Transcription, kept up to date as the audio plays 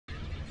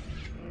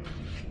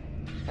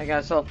Hey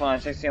guys,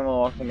 Cell960 and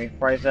welcome to me,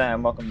 Fraser,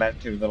 and welcome back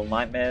to Little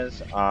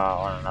Nightmares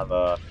on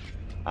another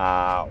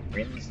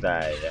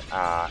Wednesday.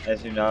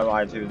 As you know,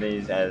 I do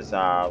these as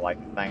like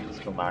thanks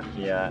for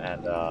Markia,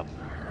 and a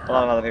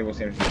lot of other people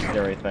seem to do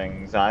scary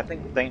things. I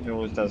think Think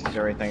Noodles does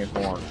scary things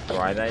more on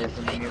Fridays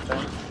than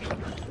anything.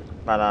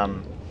 But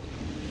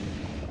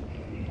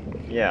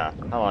yeah.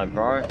 Hello,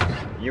 bro.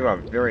 You are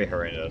very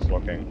horrendous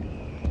looking.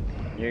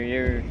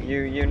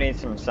 You need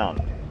some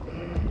sun.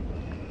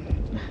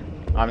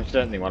 I'm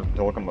certainly one to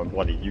talk. I'm a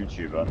bloody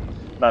YouTuber.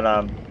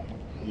 But,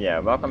 yeah,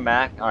 welcome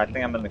back. I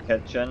think I'm in the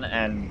kitchen,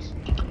 and...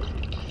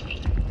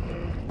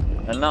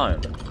 a gnome.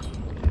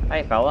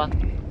 Hey, fella.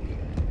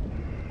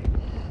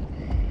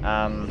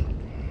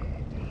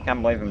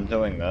 Can't believe I'm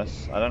doing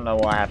this. I don't know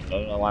what happened. I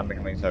don't know why I'm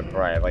becoming so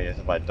brave. I guess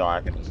if I die,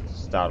 I can just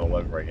start all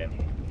over again.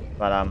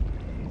 But,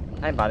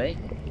 hey, buddy.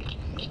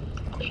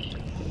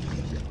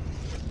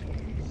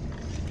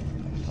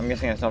 I'm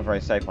guessing it's not very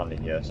safe under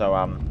here,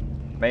 so,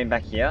 maybe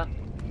back here?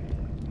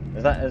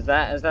 Is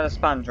that a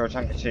sponge or a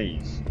chunk of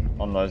cheese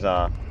on those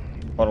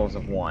bottles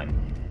of wine?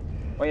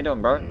 What are you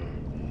doing, bro?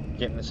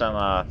 Getting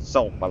some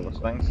salt by the looks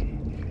of things.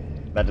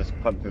 That just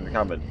clipped through the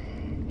cupboard.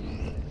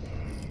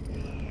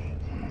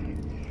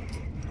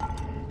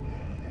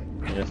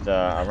 You're just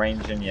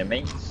arranging your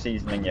meat,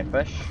 seasoning your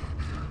fish.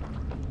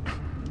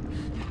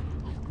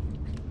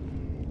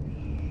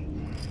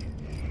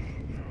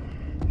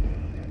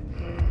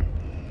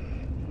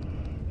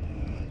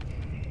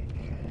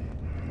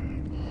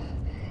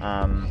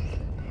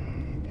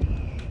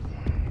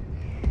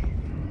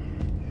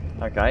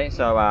 Okay,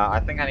 so I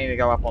think I need to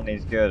go up on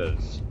these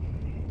girders.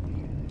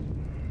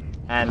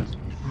 And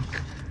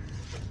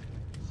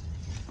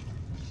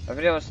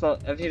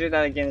if you do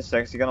that again,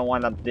 Six, you're gonna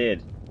wind up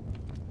dead.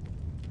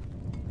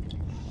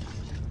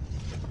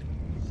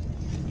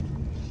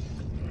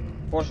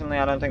 Fortunately,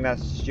 I don't think that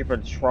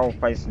stupid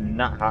troll-faced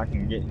nutheart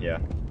can get here.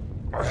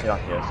 Get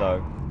up here,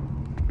 so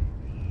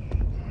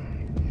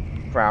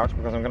crouch,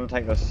 because I'm gonna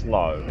take this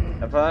slow.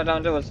 If I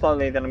don't do it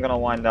slowly, then I'm gonna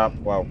wind up,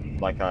 well,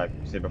 like I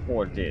said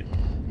before, dead.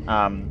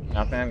 I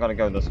think I'm gonna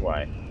go this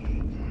way.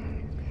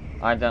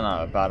 I don't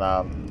know, but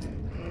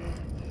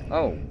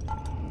oh,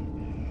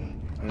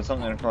 there's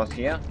something across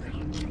here.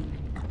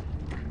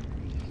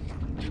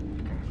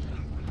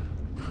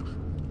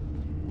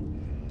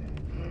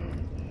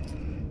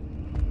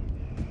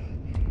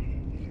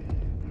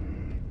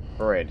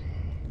 Bread.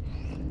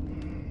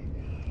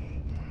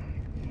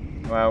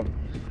 Well,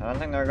 I don't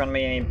think there are gonna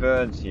be any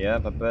birds here,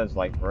 but birds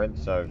like bread,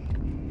 so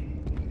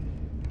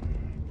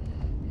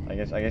I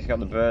guess you got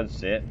the birds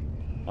set.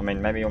 I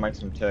mean, maybe you'll make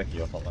some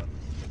turkey or something.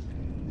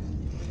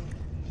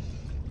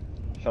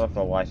 Shut off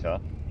the lighter.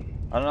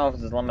 I don't know if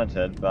it's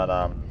limited, but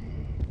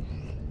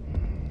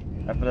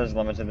if it is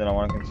limited, then I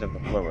want to conserve the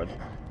fluid.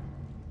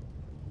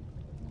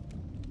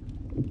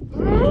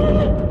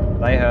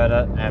 They heard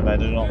it, and they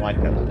do not like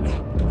it.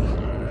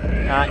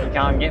 You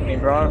can't get me,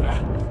 bro.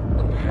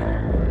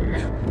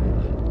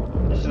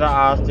 You should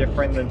have asked your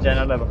friend the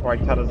janitor before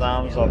he cut his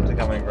arms off to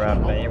come and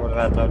grab me. He would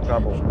have had no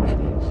trouble.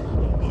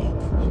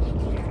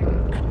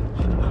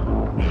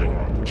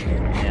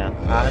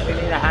 Yeah. If you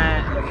need a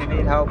hand, if you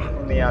need help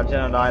from the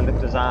janitor,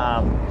 lift his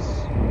arms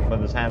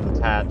with his hands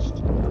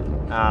attached.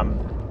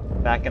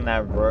 Back in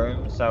that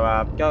room. So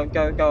go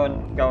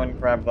and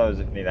grab those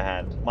if you need a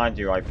hand. Mind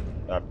you, or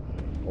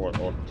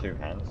two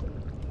hands.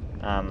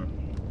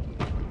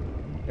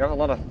 You have a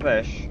lot of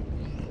fish.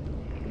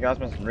 You guys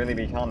must really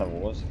be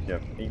carnivores if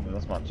you've eaten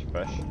this much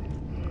fish.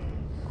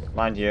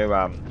 Mind you,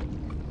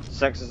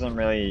 Six isn't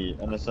really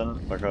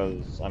innocent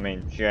because, I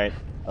mean, she ate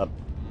a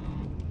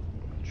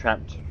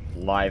trapped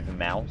live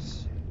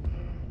mouse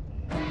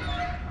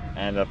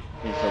and a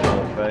piece of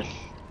raw fish.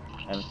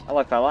 And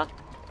hello, fella.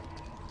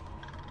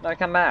 No,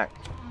 come back.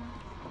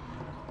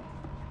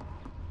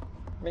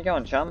 Where you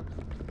going, chum?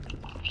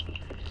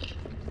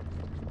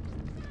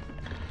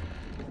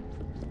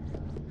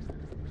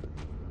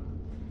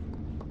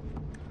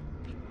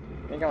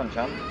 Where you going,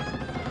 chum?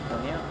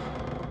 Down here?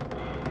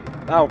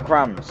 Oh,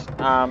 crumbs.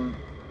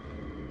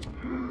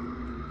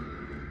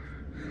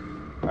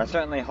 I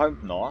certainly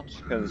hope not,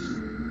 because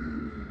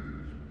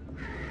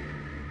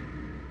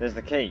there's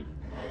the key.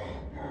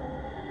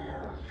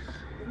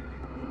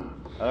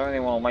 I don't really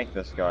want to wake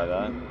this guy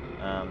though.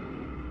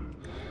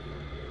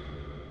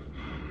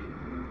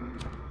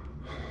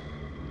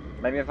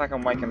 Maybe if I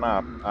can wake him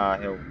up,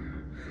 he'll,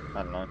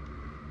 I don't know.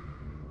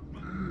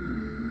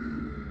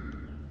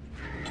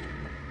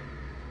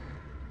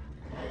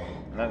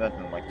 No, that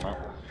didn't wake him up.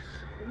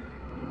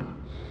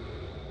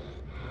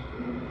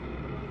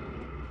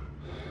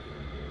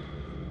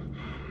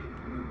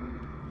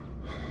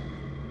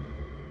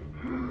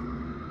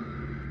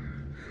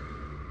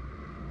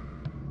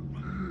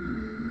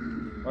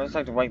 I'd just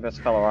like to wake this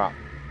fella up.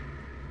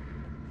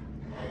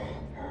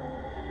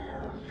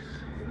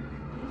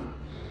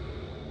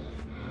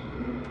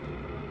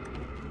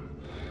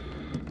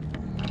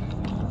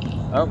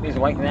 Oh, he's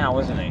awake now,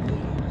 isn't he?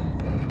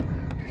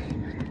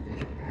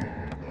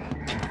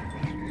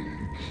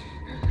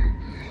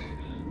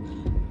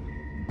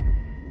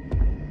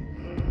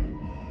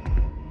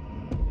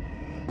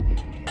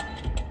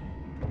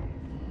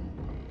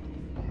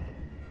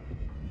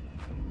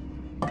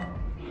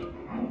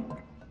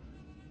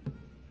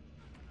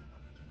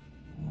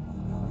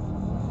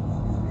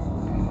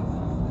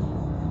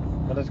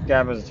 just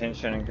grab his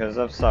attention, because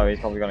if so, he's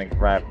probably going to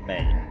grab me.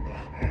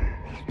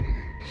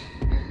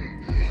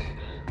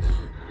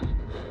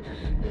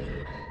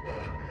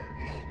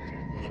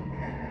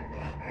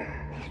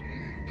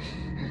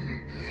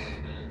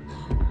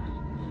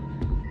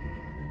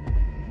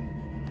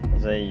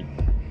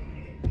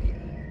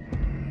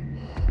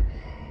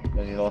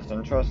 Has he lost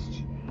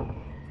interest?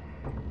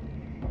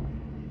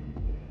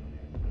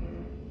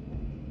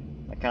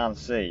 I can't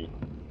see.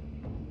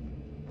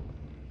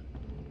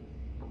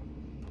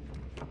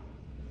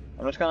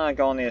 I'm just gonna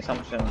go on the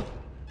assumption,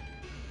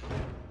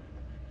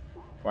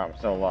 well, I'm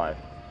still alive,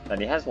 that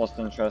he has lost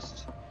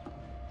interest.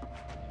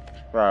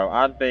 Bro,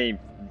 I'd be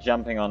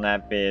jumping on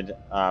that bed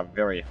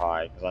very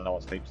high, because I know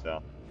it sleeps there.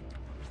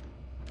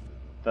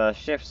 The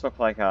chefs look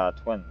like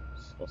twins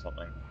or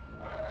something.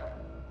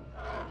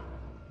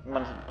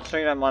 So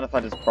you don't mind if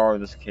I just borrow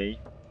this key?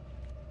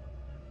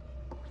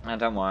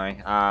 Don't worry.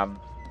 I'll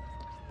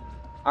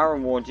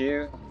reward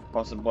you,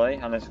 possibly,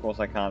 unless of course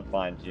I can't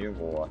find you,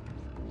 or...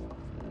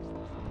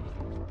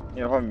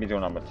 You'll probably be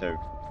doing number 2.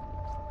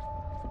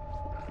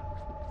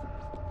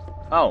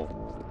 Oh!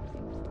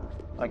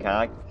 Okay,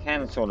 I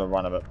can sort of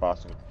run a bit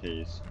faster with the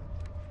keys.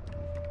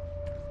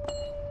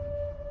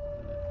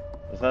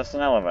 Is this an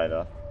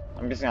elevator?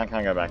 I'm guessing I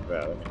can't go back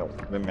there.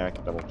 Let me make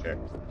a double check.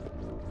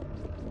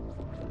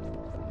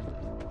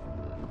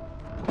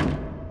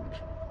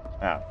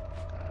 Oh.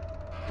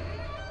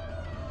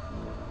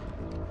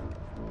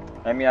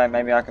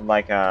 Maybe I could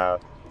like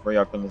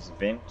reopen this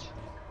vent,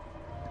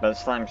 but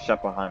it's slammed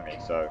shut behind me,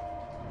 so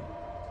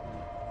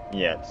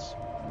yeah, it's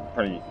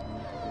pretty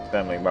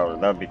firmly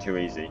welded. That would be too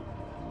easy.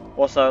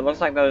 Also, it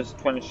looks like those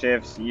twin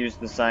chefs use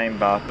the same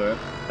bathroom.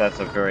 That's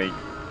a very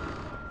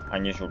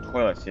unusual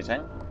toilet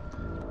setting.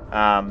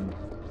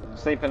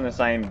 Sleep in the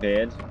same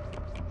bed.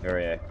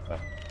 Very.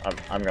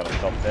 I'm gonna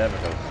stop there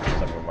because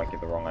some people might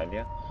get the wrong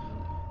idea.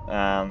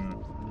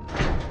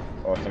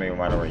 Or some people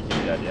might already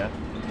get the idea.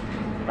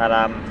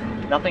 But,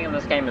 nothing in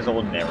this game is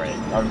ordinary.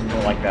 I was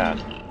more like that.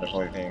 They're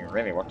probably thinking,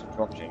 really, what to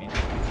drop, Genie?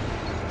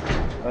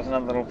 There's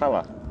another little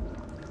fella.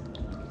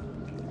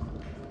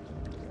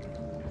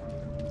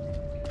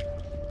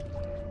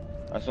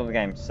 I saw the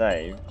game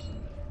saved.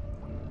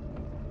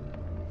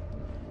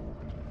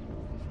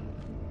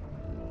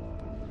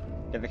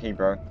 Get the key,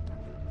 bro.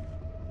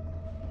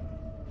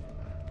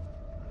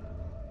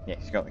 Yes,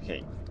 he's got the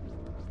key.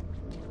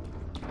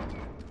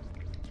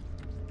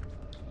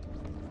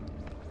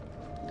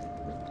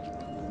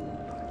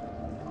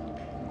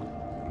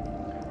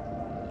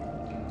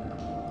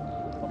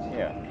 What's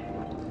here?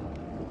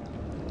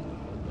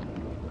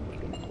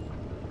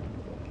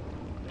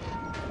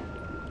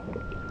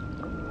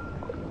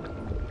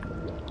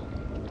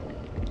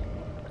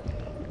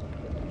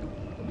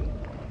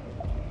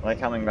 Are they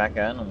coming back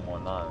in or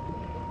no?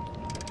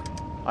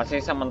 I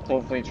see someone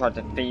thoughtfully tried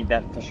to feed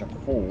that fish a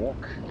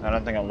fork. I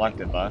don't think I liked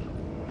it though. I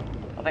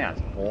think that's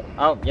a fork.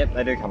 Oh, yep,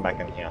 they do come back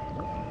in here.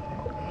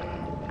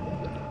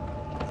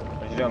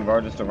 What you doing,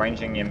 bro? Just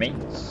arranging your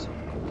meats?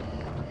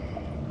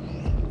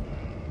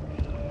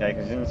 Okay,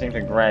 because he didn't seem to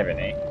grab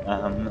any.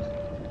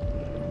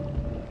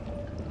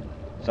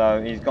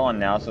 So he's gone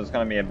now, so it's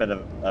going to be a bit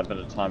of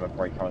time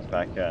before he comes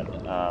back in.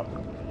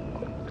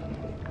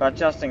 But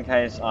just in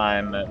case,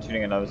 I'm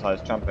tuning an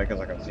oversized trumpet because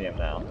I can see him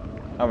now.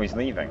 Oh, he's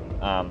leaving.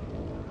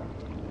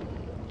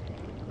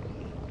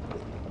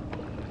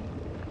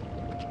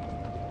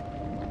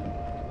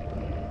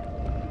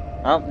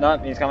 Oh, no,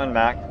 he's coming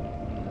back.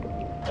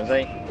 Is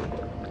he?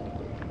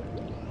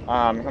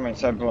 I'm becoming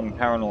so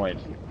paranoid.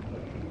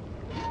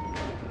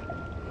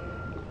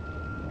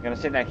 I'm gonna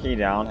set that key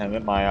down and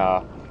let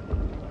my,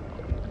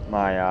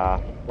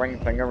 ring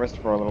finger rest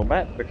for a little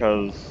bit,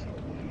 because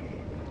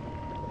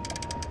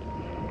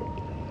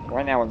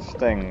right now it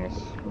stings.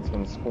 It's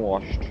been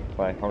squashed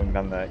by holding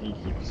down the E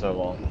key for so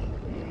long.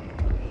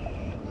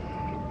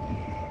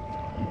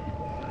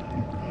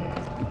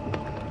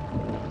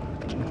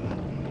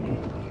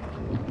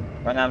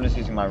 Right now I'm just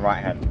using my right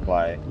hand to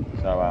play,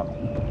 so,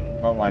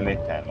 not my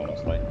left hand,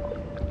 honestly.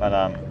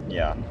 But,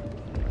 yeah.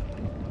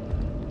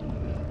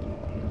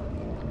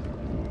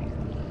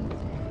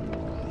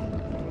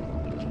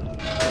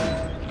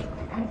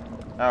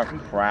 Oh,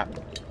 crap.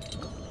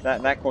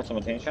 That caught some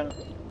attention.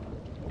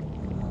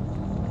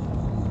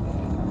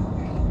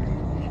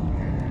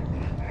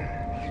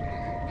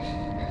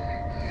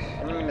 I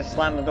didn't mean to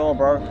slam the door,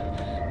 bro.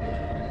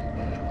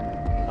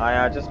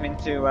 I, just meant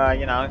to,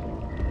 you know,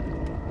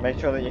 make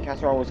sure that your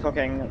casserole was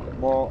cooking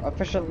more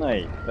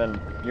efficiently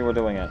than you were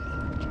doing it.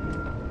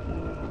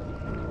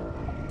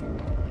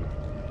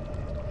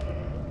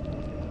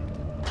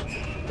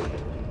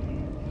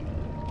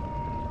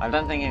 I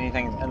don't think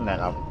anything's in that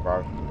oven,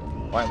 bro.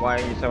 Why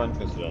are you so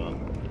interested in it?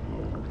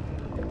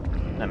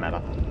 No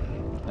matter.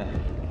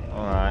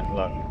 Alright,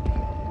 look.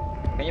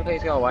 Can you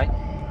please go away?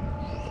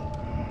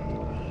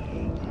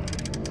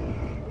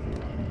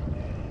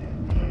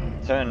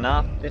 Turning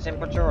up the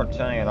temperature or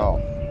turning it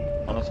off?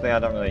 Honestly, I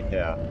don't really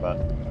care, but,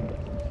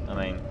 I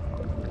mean,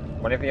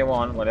 Whatever you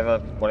want, whatever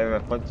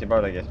floats your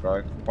boat, I guess,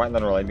 bro. Quite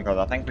literally, because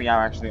I think we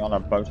are actually on a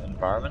boat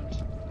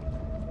environment.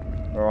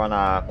 We're on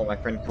what my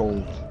friend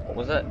called, what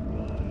was it?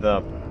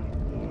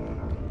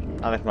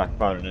 I left my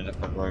phone in a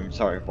different room.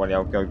 Sorry, everybody.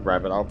 I'll go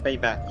grab it. I'll be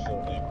back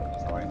shortly.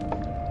 Sorry.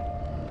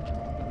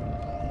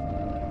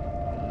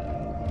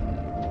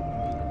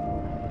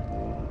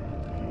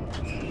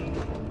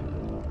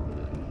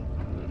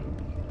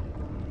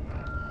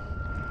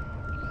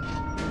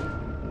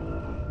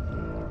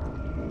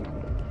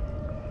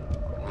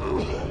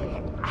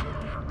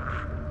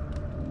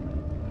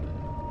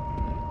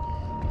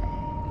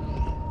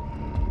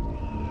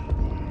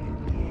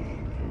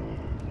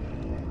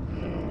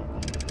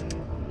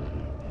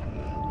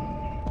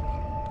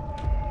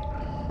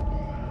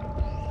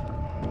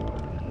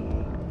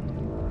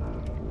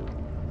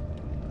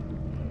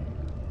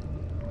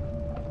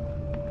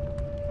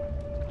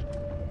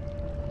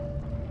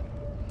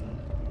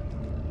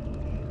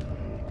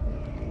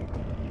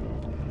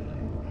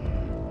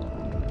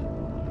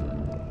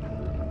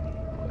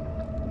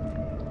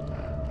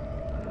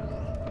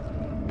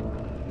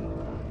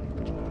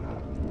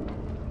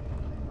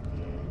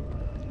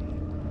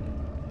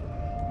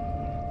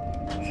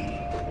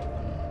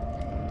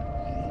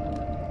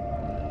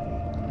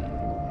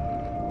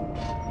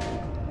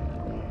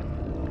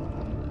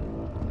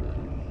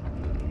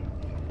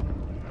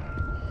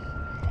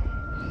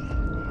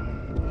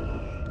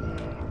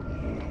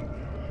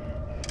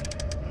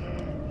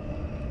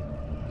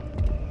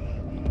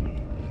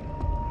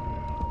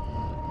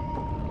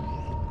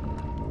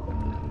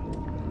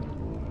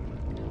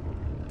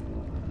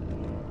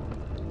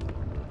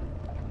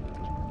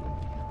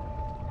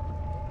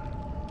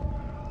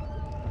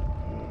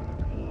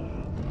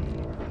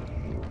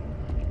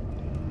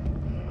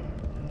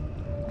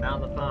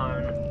 Found the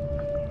phone.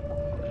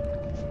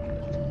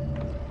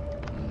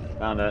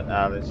 Found it.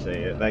 Let's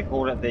see. They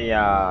called it the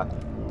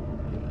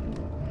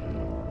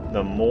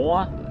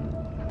Moor.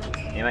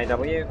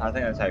 M-A-W? I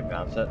think that's how you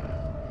pronounce it.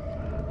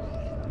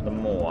 The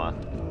Moor.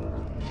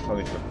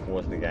 Probably should have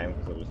paused the game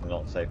because it was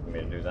not safe for me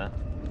to do that.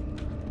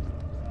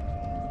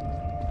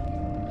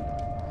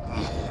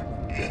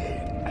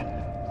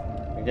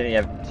 You're getting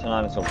a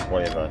tinnitus or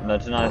whatever. No,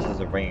 tinnitus is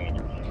a ringing in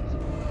your ears.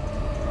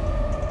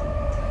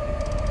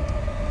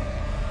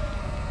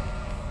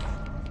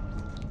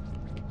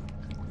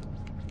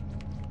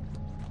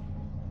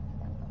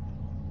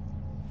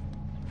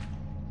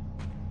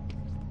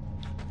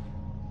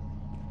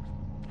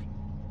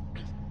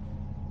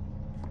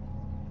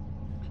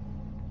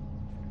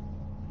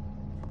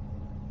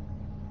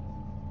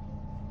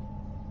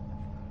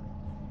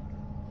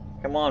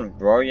 Come on,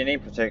 bro, you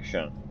need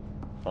protection.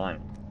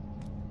 Fine.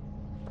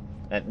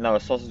 And no, a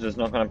sausage is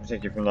not going to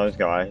protect you from those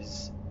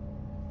guys.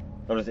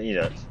 They'll just eat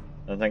it.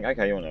 And think,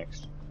 okay, you're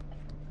next.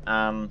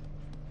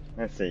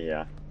 Let's see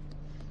here.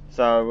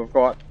 So, we've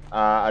got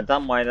a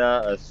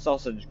dumbwaiter, a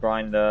sausage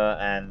grinder,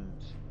 and...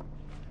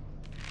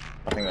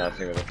 I think I'll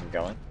see where this is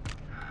going.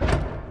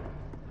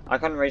 I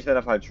couldn't reach that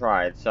if I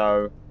tried,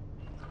 so...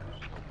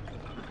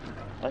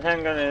 I think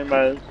I'm going to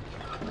make...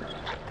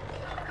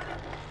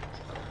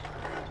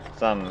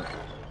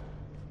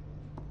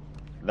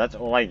 That's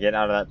all I get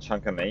out of that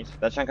chunk of meat.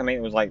 That chunk of meat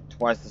was like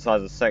twice the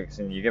size of 6,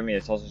 and you give me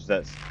a sausage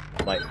that's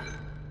like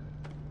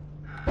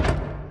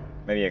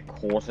maybe a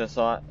quarter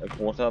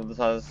of the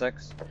size of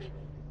 6.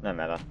 No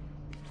matter.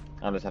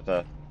 I'll just have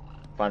to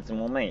find some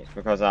more meat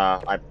because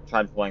I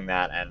tried pulling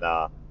that and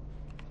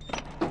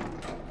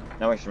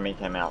no extra meat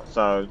came out.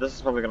 So this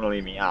is probably gonna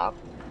leave me up.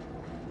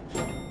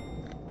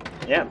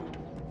 Yep.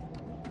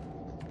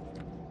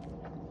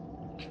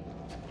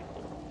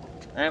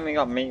 And we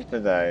got meat for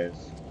days.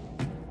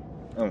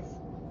 Oof.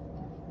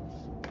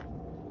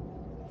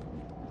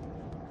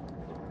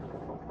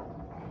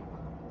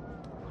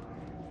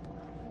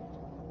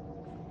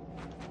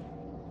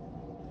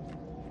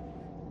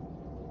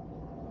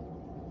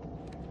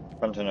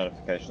 Bunch of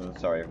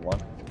notifications, sorry everyone.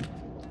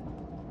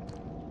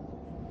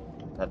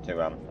 I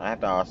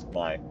have to ask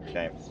my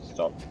games to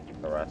stop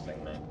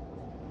harassing me.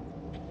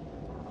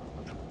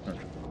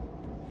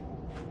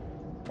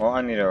 Well,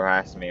 only to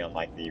harass me on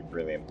like the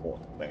really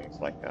important things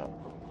like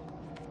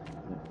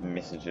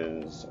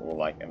messages or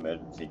like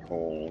emergency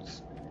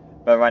calls.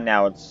 But right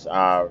now it's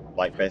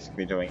like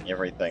basically doing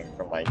everything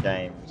from my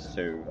games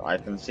to, I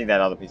can see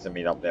that other piece of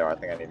meat up there. I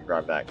think I need to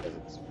grab that because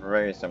it's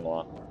very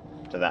similar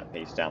to that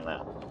piece down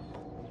there.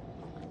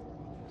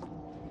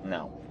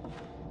 No.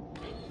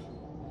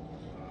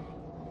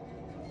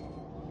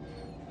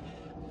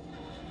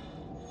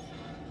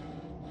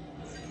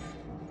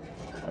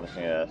 I'm just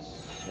gonna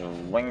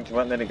swing to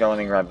it, let it go, and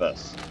then grab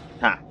this.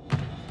 Ha!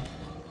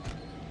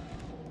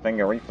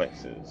 Finger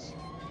reflexes.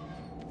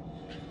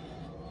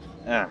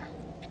 Ah.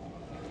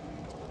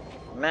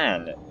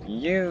 Man,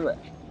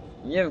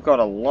 you've got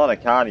a lot of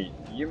cardio.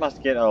 You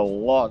must get a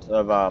lot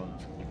of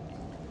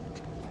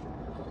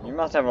you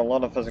must have a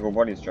lot of physical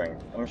body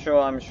strength. I'm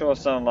sure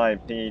some of my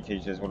PE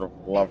teachers would have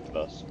loved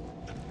this.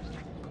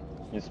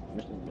 You're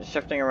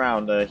shifting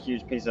around a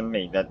huge piece of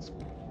meat that's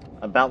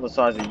about the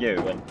size of you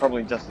and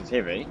probably just as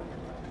heavy.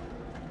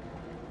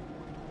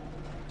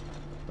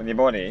 with your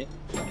body,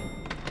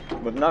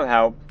 with no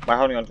help, by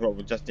holding onto it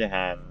with just your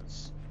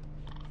hands.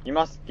 You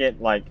must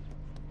get, like,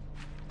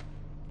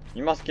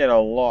 you must get a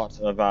lot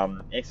of,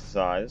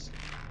 exercise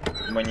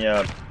when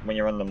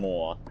you're on the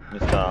moor.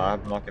 Just,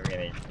 I'm not giving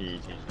any PE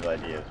teachers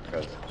ideas,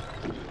 because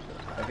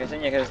if you're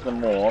senior kids the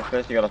moor,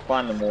 first you gotta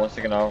find the moor,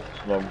 second off,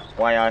 the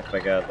way I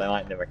figure, they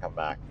might never come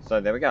back. So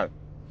there we go.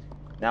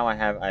 Now I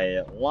have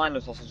a line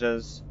of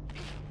sausages.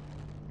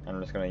 I'm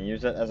just gonna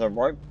use it as a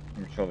rope.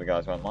 I'm sure the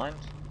guys won't mind.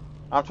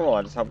 After all,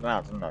 I just helped them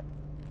out, didn't I?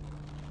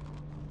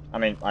 I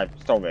mean, I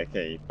stole their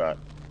key, but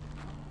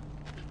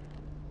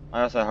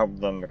I also helped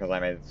them because I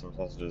made some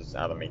sausages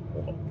out of meat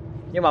for them.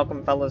 You're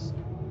welcome, fellas.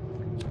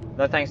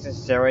 No thanks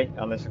necessary,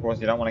 unless of course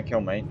you don't want to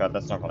kill me, but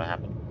that's not gonna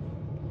happen.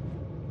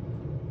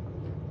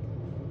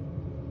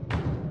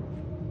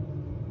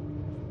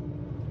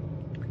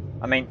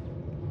 I mean,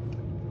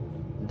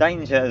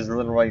 danger is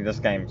literally this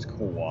game's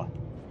core.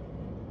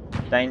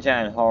 Danger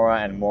and horror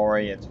and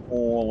worry, it's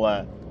all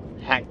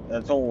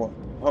it's all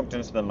hooked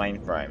into the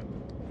mainframe.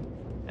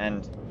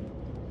 And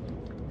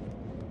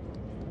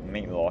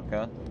meat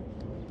locker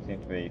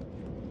seems to be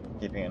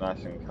keeping it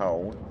nice and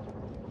cold.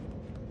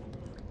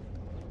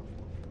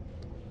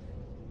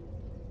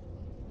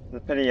 It's a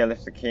pity I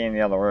left the key in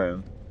the other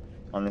room,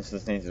 unless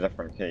this needs a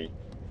different key.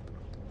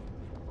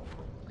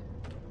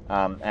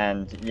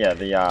 And yeah,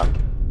 the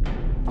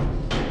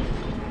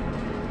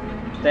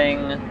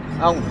thing.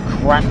 Oh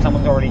crap!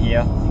 Someone's already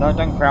here. No,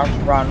 don't crouch.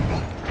 Run.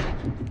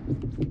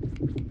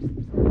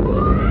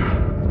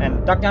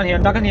 And duck down here.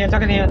 Duck in here.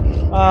 Duck in here.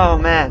 Oh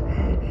man.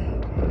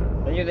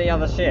 Are you the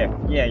other chef?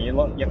 Yeah, you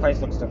look. Your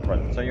face looks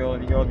different. So you're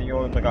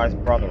the guy's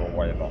brother or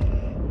whatever.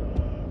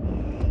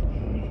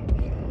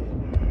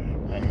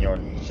 And you're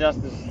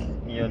just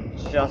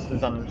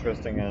as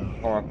uninteresting and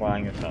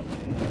horrifying as him.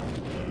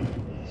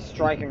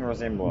 Striking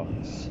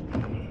resemblance.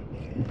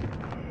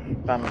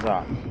 Thumbs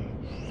up.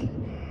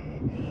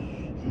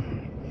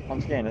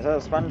 Once again, is that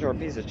a sponge or a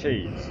piece of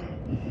cheese?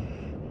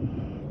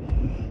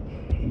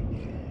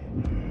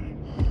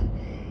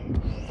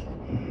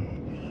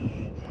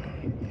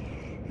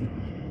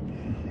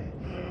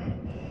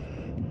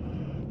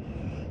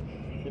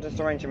 You just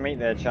arrange your meat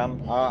there,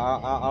 chum.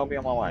 I'll be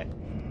on my way.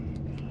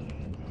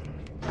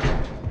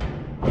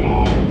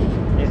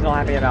 He's not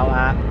happy about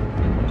that.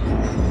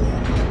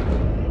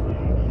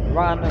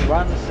 Run,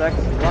 run, six,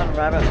 run,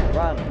 rabbit,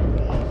 run.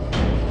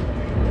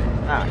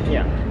 Ah,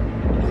 here.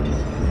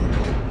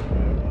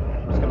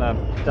 I'm just gonna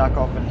duck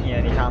off in here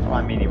and he can't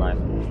find me anyway.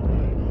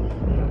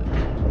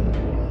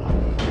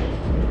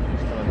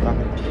 Just gonna duck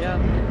in here.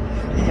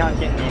 He can't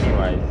get me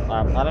anyway.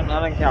 I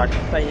don't care, I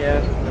can stay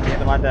here to the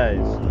end of my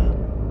days.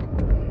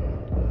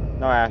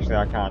 No, actually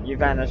I can't. You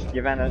vanished,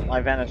 I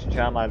vanished,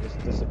 chum, I just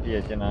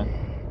disappeared, you know.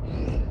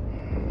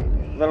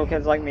 Little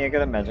kids like me are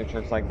good at magic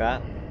tricks like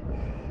that.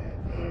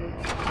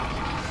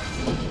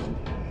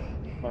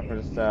 What if I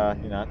just,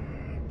 you know,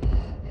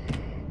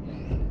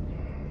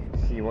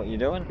 see what you're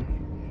doing?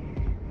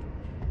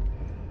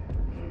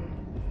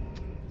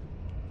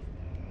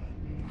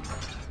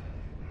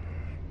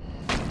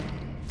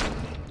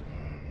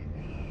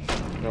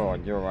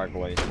 God, you're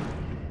ugly.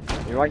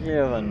 You're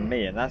uglier than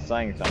me, and that's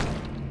saying something.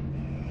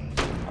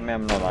 I mean,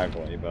 I'm not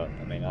ugly, but,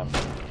 I mean, I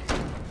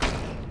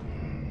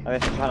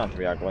guess I try not to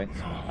be ugly.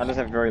 I just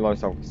have very low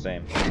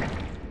self-esteem.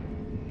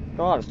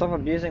 God, stop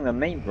abusing the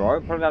meat,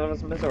 bro. Put it out of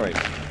its misery.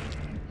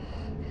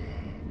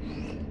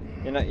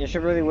 You know, you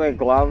should really wear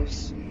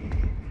gloves.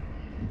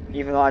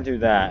 Even though I do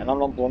that, and I'm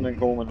not Gordon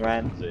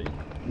Ramsay,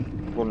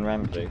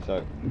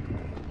 so...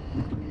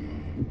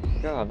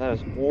 God, that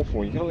is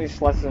awful. You can at least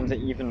slice it into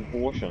even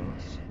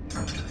portions.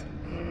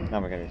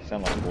 Now we're going to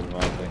sound like Gordon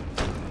Ramsay.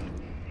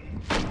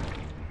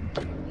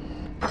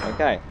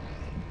 Okay.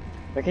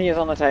 The key is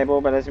on the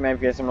table, but as you may have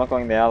guessed, I'm not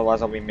going there,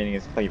 otherwise I'll be meeting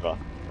his cleaver.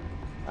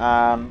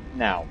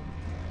 Now.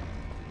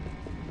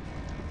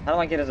 How do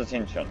I get his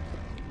attention?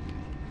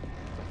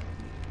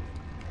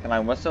 Can I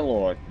whistle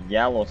or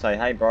yell or say,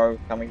 hey bro,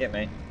 come and get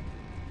me?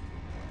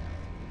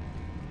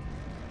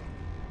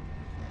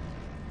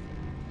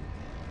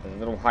 There's a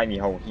little hidey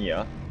hole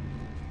here.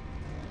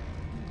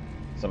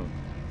 Some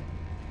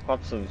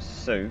pots of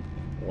soup,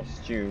 or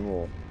stew,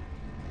 or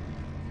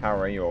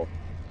curry, or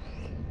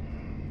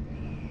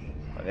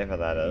whatever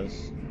that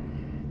is.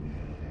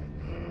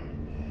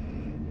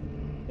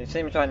 He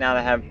seems right now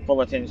to have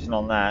full attention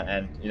on that,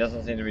 and he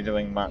doesn't seem to be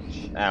doing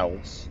much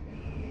else.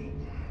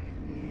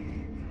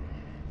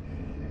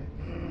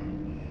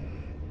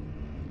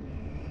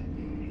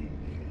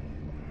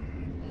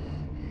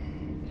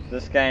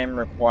 This game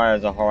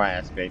requires a horror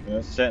aspect, and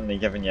it's certainly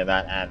giving you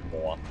that and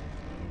more.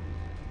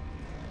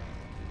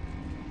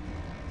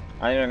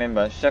 I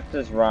remember, shift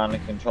is run,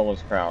 control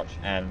is crouch,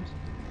 and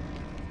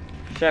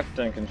shift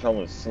and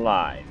control is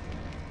slide.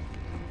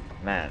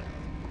 Man.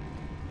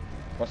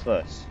 What's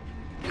this?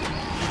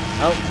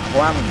 Oh,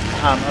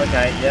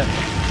 okay, yep.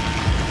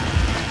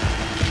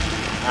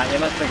 You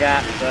missed the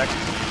gap, six.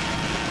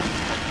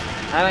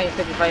 How about you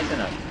stick your face in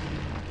it?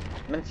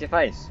 Mince your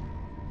face.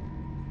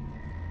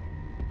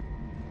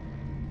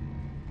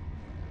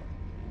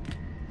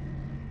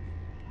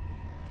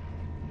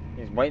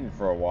 He's waiting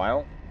for a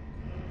while.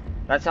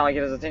 That's how I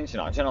get his attention.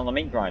 I turn on the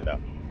meat grinder.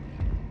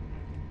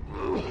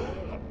 And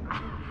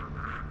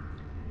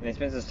he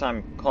spends his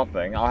time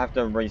coughing. I'll have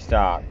to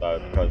restart though,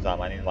 because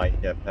I need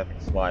like a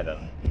perfect slide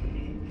in.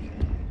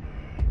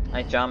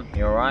 Hey chum,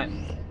 you alright?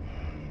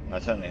 I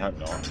certainly hope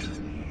not.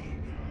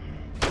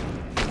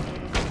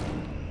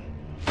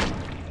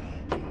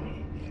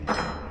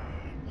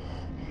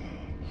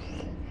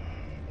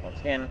 Once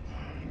again.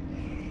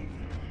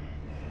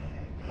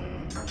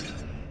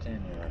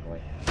 Damn, you're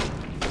ugly.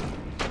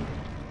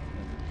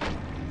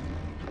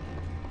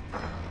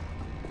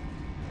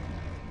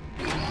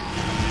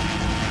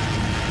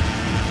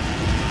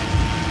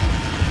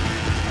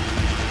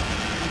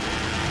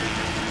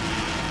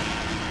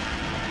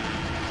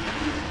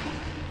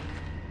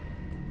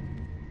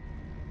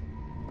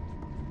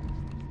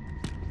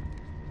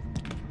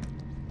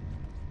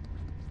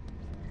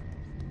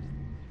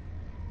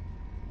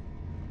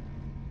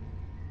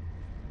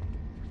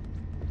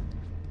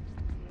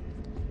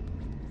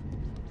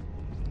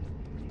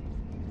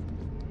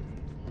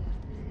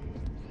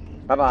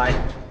 Bye-bye.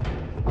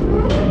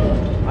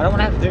 I don't want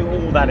to have to do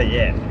all that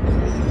again.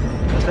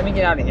 Just let me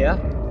get out of here.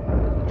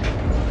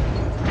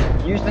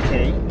 Use the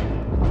key.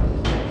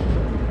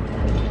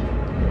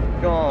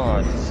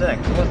 God,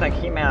 6. What's that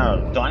key made out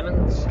of?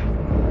 Diamonds?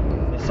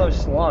 It's so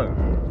slow.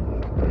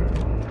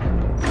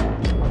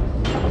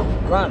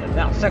 Run!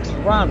 Now, 6,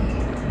 run!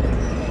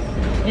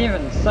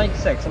 Heaven's sake,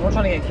 6. I'm not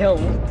trying to get killed.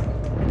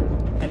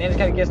 And the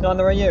indicator gets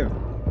neither are you.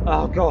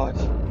 Oh, God.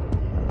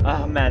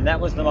 Oh, man,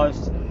 that was the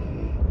most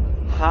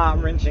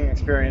heart-wrenching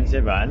experience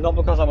ever, and not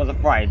because I was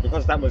afraid,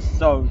 because that was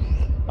so,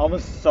 I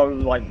was so,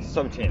 like,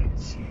 so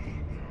tense.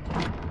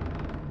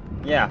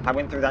 Yeah, I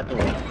went through that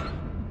door.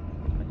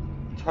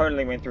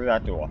 Totally went through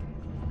that door.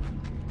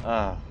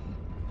 Ah,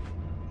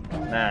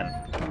 man.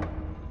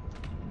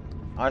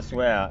 I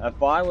swear,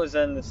 if I was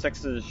in the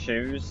 6's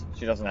shoes,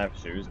 she doesn't have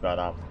shoes, but,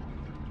 I'm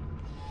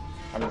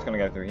just gonna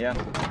go through here.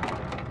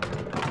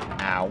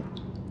 Ow.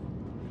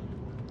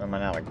 Where am I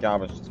now? Like,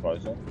 garbage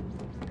disposal.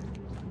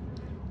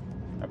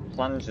 It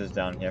plunges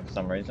down here for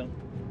some reason.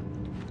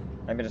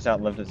 Maybe it just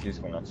outlived its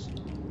usefulness.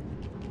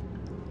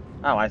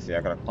 Oh, I see.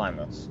 I gotta climb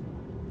this.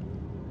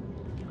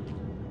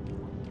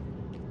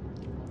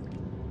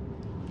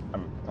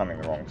 I'm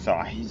climbing the wrong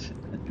side.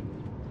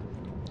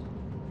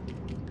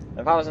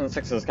 If I was in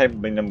 6's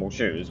capably nimble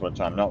shoes, which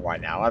I'm not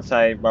right now, I'd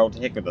say, well, to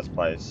heck with this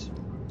place.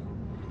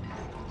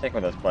 To heck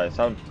with this place.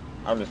 I'll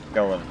just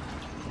go and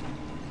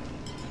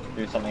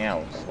do something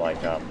else, like,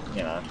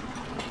 you know,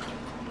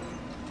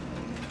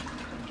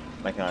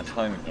 make a nice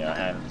home here.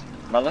 And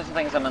by the looks of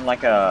things, I'm in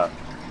like a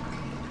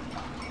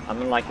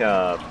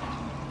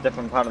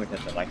different part of the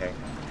kitchen, like a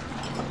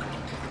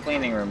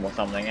cleaning room or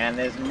something, and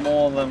there's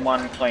more than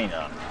one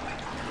cleaner.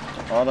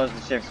 Or are those the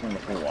chefs from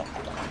before?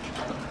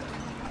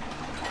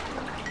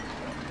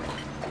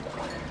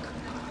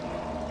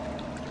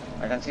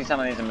 I can see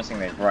some of these are missing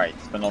their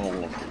grates, but not all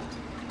of them.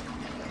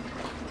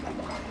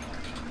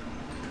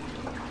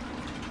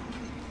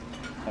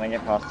 Can I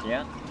get past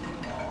here?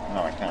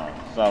 No, I can't.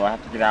 So I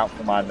have to get out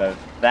from either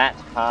that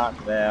part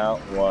there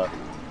or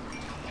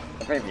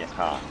the previous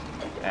part.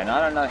 And I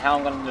don't know how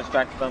I'm going to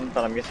distract them,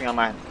 but I'm guessing I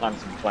might have to climb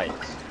some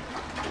plates.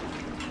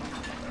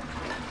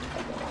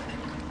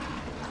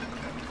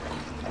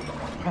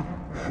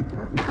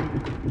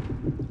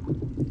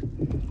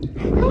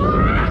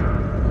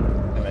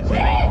 Can they see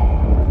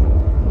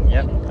me?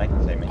 Yep, they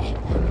can see me.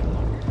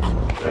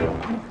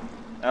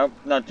 Oh,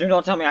 no, do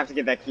not tell me I have to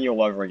get that key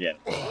all over again.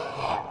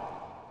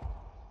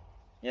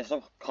 Yeah,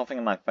 stop coughing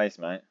in my face,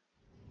 mate.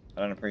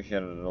 I don't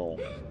appreciate it at all.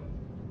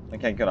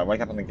 Okay, good. I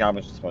wake up in the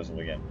garbage disposal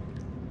again.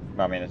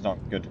 Well, I mean, it's not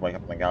good to wake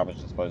up in the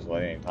garbage disposal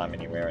at any time,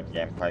 anywhere, in the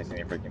gameplay,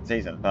 any freaking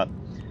season, but,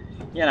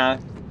 you know,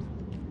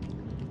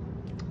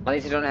 at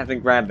least you don't have to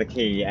grab the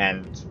key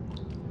and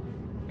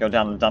go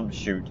down the dump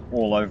chute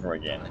all over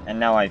again. And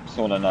now I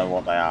sort of know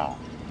what they are.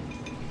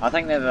 I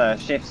think they're the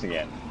chefs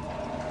again.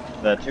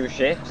 The two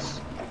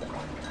chefs.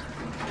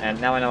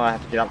 And now I know I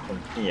have to get up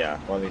from here.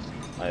 Well, at least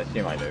I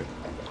assume I do.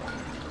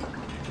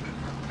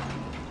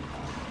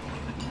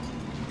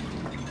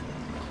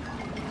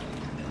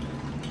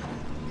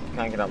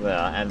 Can't get up there,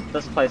 and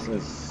this place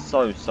is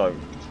so soaked.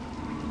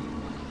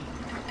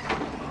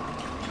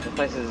 This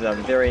place is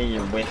very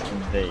wet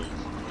indeed.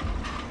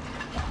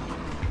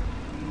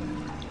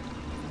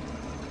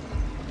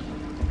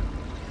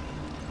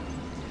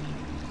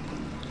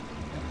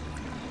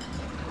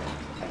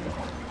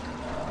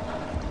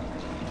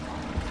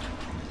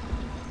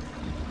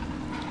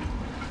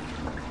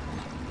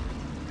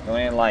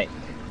 Going in lake.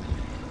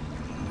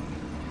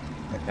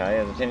 Okay,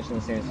 his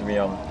attention seems to be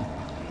on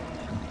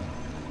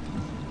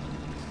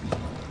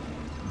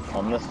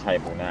this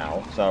table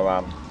now,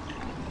 so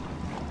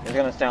he's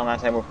going to stay on that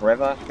table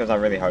forever, because I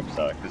really hope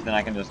so, because then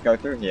I can just go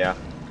through here,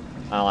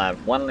 and I'll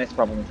have one less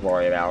problem to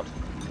worry about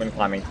when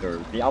climbing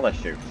through the other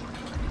chute,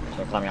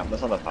 when climbing up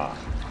this other part.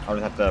 I'll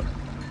just have to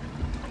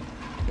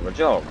do a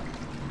jog.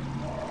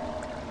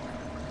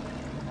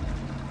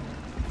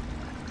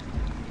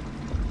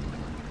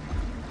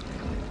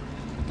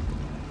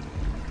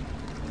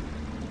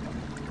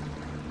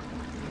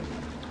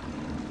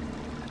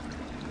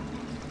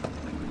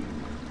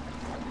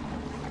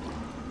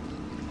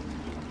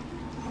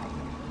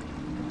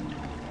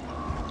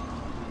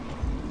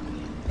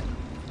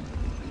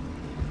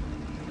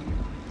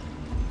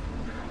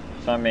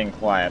 So I'm being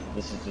quiet.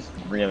 This is just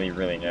really,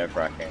 really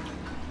nerve-wracking.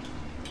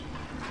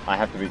 I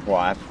have to be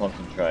quiet, I have to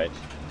concentrate.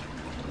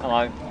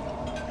 Hello.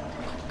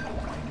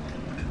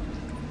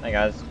 Hey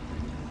guys.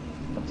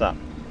 What's up?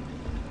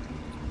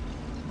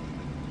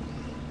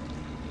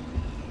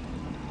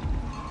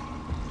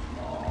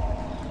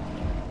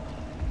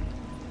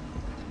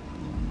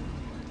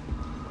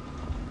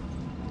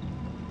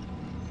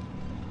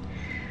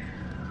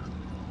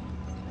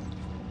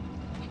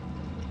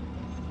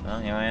 Well,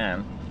 here I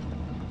am.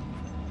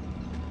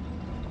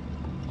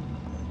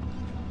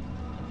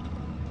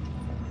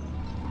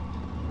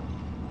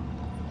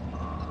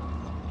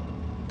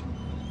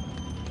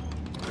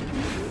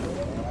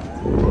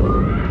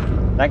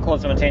 That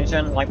caught some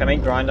attention, like the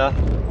meat grinder.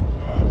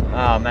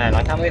 Oh man,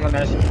 I can't believe I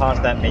managed to pass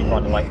that meat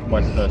grinder like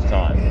almost the first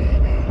time.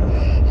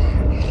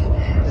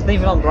 Just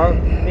leave it on, bro.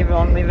 Leave it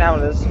on, leave it how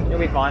it is. You'll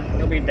be fine.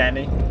 You'll be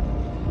dandy.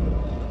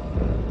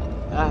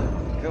 Oh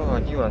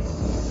god, you are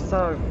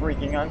so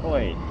freaking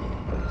ugly.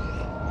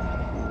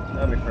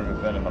 That'll be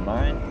freaking burning my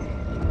mind.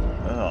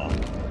 Ugh.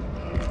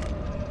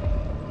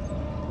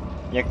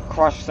 You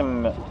crush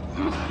some...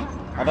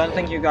 I don't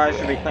think you guys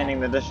should be cleaning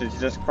the dishes, you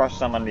just crush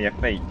some under your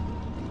feet.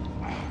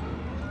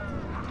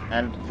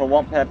 And for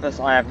what purpose,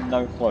 I have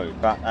no clue,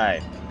 but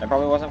hey, it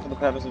probably wasn't for the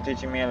purpose of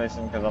teaching me a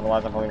lesson, because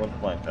otherwise I probably would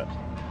have learned it.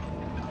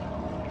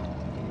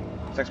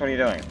 Six, what are you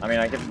doing? I mean,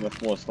 I get the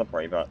floor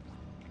slippery, but...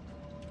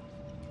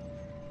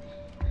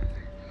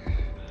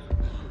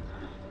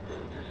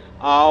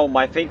 Oh,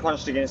 my feet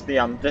crunched against the,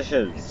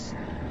 dishes.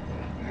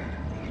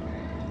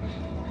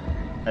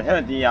 It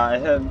heard the,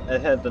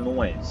 it heard the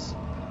noise.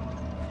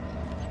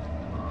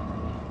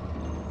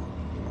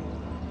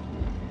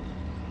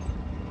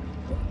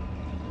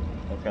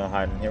 I'm gonna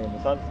hide in here with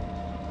the suds.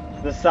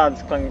 The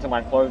suds cling to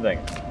my clothing.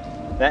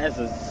 That is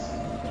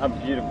a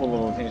beautiful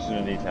little attention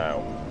to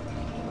detail.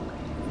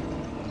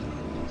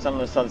 Some of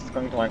the suds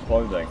cling to my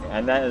clothing,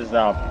 and that is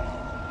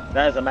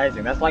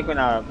amazing. That's like when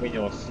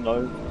you're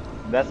snow.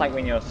 That's like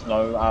when you're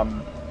snow,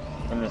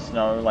 in the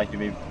snow, like you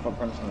leave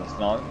footprints in the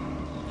snow.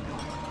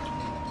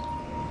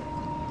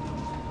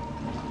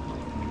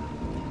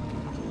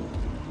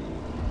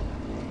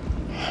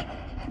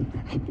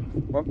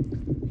 Whoop.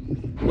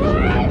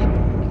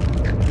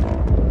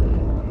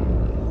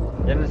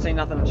 You didn't see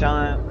nothing,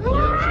 champ. You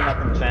didn't see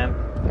nothing, champ.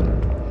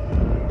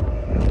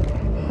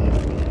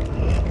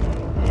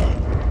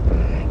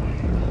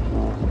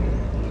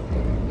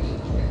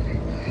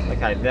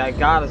 Okay, their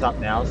guard is up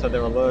now, so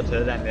they're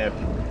alerted and they're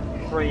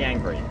pretty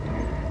angry.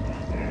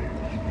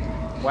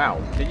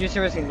 Wow, did you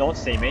seriously not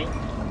see me?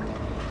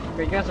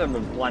 You guys are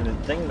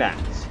blinded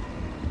dingbats.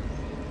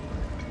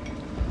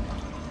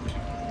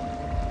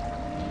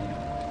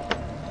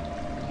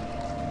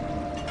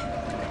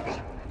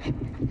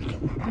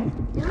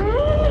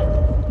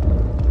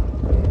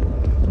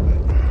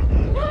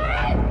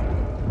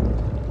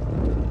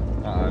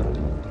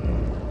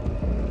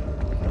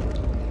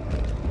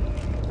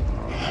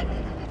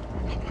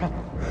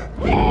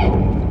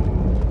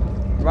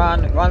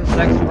 Run,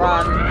 Six,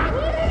 run!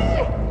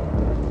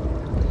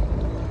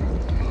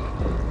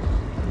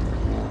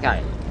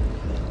 Okay.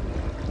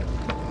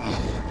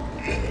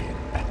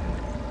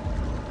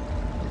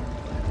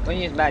 Good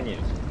news, bad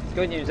news.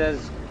 Good news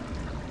is,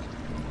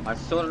 I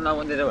sort of know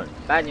what they're doing.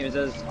 Bad news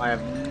is, I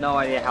have no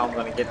idea how I'm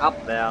going to get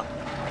up there.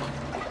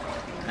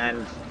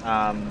 And,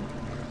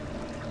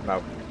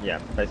 well,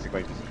 yeah,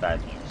 basically just bad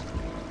news.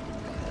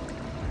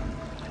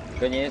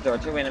 Good news, there are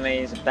two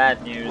enemies.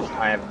 Bad news,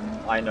 I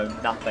know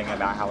nothing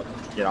about how to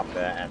get up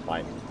there, and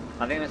like,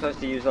 I think I'm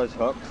supposed to use those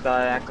hooks that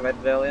I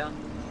activated earlier.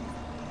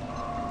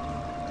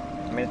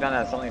 I mean, it's gonna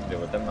have something to do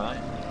with them, right?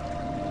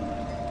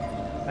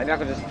 Maybe I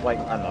could just, like,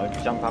 I don't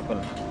know, jump up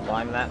and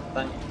climb that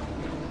thing?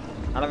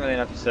 I don't really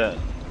know for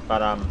certain,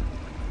 but, I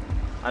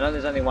know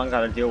there's only one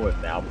guy to deal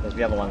with now, because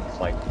the other one's,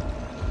 like,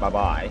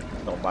 bye-bye.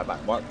 Not bye-bye.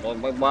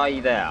 Why are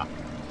you there?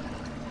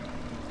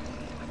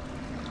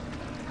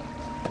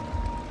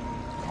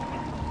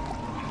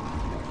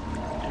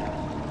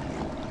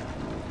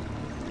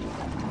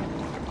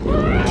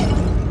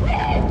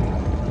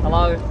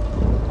 Hello?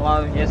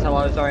 Hello? Yes,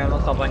 hello, sorry, I'm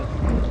not stopping.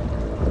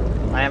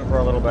 I am for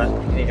a little bit.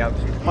 Here you go.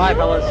 Bye,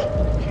 fellas.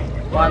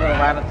 Bye, little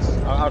rabbits.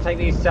 I'll take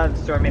these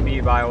studs to remember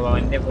you by, although I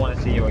never want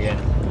to see you again.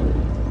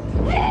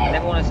 I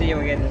never want to see you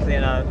again, just,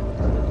 you know,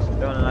 just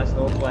doing a nice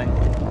little fling.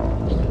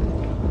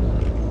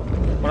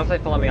 What if they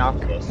follow me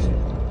after this?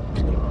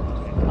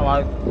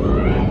 Hello?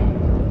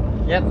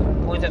 Yep,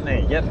 point at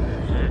me, yep.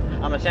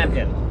 I'm a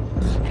champion.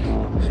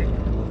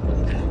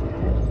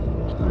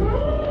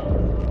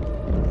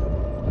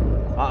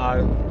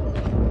 Uh-oh.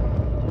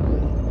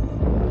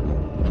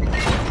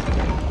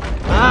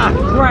 Ah,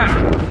 crap!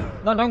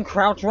 No, don't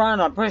crouch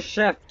run, I push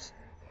shift.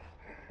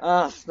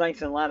 Ah,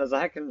 snakes and ladders,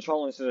 I had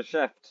control instead of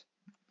shift.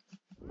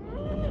 Oh,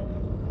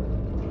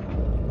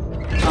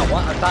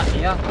 what? Is that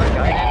here?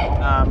 Okay.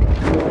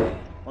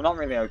 Well, not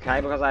really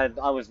okay, because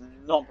I was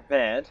not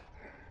prepared.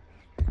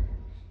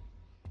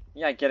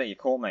 Yeah, I get it, you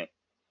caught me.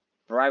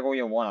 Brag all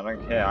you want, I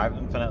don't care, I have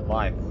infinite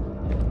life.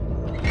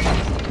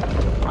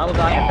 I will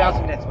die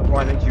 1,000 deaths before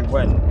I let you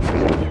win.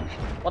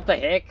 What the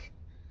heck?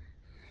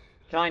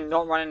 Can I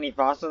not run any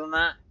faster than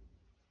that?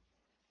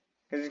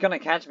 Because he's gonna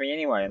catch me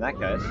anyway in that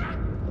case.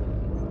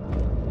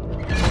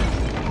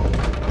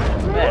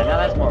 Yeah, now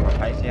that's more of a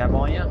pace you have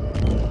on you.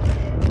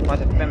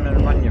 Quite a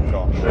feminine run you've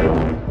got.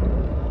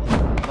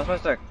 Am I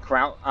supposed to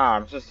crouch? Ah,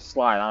 I'm supposed to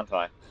slide, aren't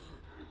I?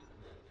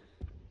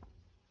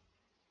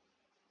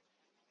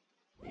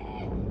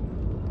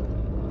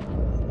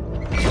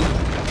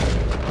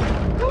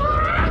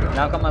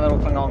 Now I've got my little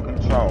thing on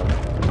control,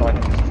 so I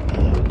can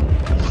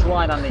just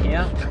slide under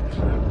here.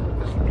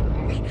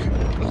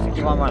 Just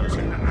keep on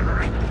running.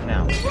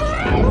 Now.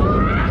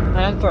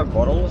 I don't throw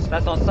bottles,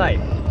 that's not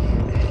safe.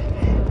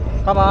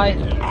 Bye bye!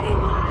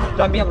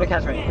 Don't be able to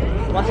catch me.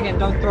 Once again,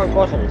 don't throw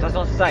bottles, that's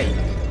not safe.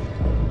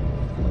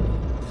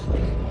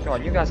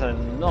 God, you guys are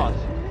not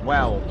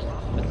well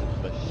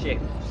the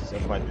shifts,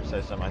 if I do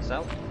say so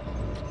myself.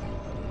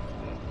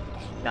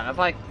 Now, if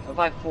I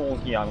fall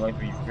here, I'm going to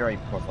be very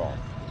put off.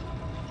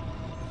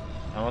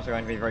 I'm also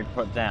going to be very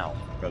put down,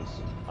 because,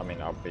 I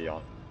mean, I'll be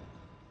on.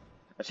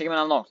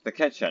 Achievement unlocked, the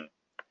kitchen.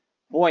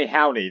 Boy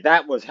howdy,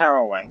 that was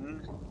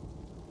harrowing.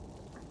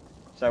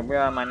 So, where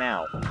am I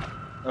now?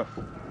 Ugh.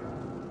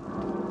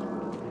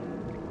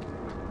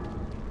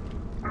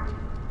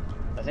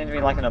 I seem to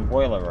be like in a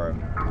boiler room.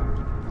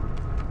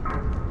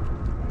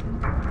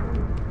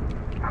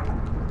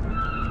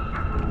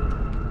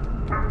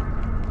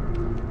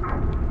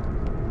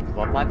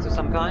 Floodlights of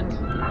some kind?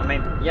 I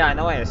mean, yeah, I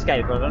know I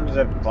escaped, but I don't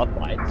deserve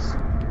floodlights.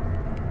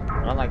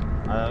 I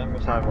don't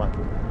deserve like,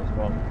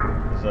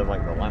 deserve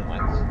like the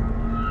limelights.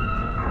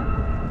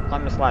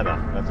 Climb the slider.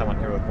 That's someone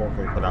who would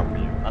thoughtfully put up for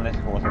you. Unless,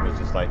 of course, it was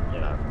just like, you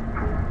know,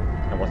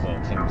 it wasn't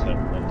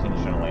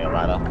intentionally a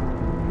ladder.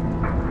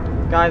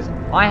 Guys,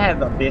 I have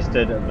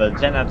bested the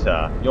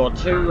janitor, your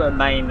two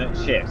main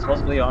chefs,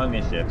 possibly your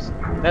only chefs.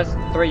 That's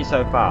 3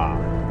 so far.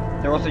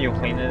 They're also your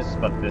cleaners,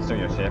 but they're still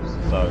your chefs,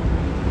 so...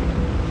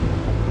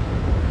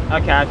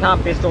 Okay, I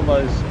can't best all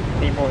those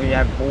people who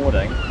have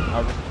boarding.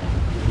 I'll just...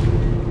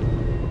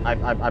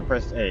 I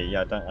pressed E,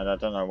 I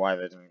don't know why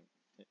they didn't...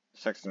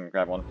 6 didn't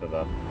grab onto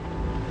the...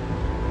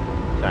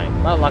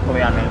 chain. Well,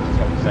 luckily I managed to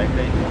stop the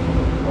safety.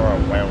 Or a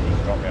whale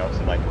just dropped me off,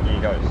 so like, here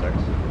you go, 6.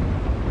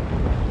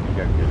 You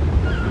go, kid.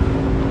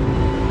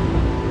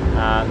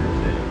 Let's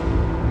see.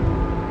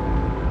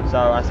 So,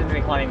 I seem to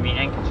be climbing the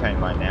anchor chain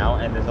right now,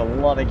 and there's a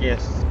lot of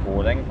guests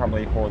boarding,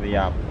 probably for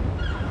the,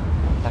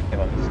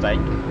 succulent steak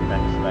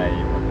that they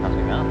were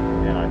cutting up,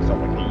 and I stole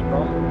the key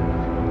from.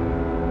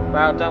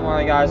 Well, don't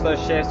worry guys, those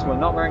chefs were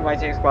not wearing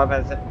latex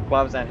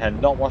gloves and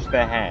had not washed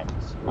their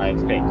hands, I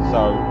expect,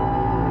 so...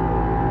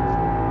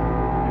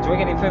 Enjoy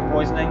getting food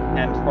poisoning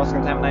and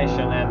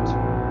cross-contamination and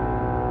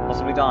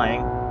possibly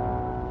dying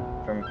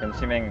from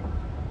consuming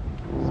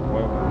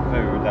spoiled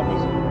food that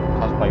was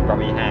touched by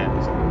grubby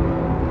hands.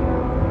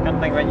 Come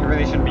to think about it, you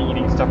really shouldn't be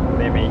eating stuff from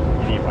their meat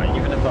anyway,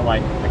 even if they're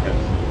like a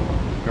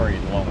very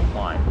long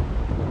time.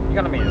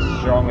 You're gonna be as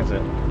strong as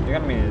it. You're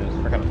gonna be as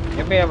freaking.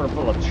 You'll be able to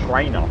pull a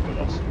train after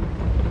this.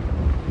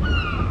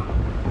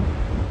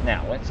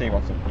 Now, let's see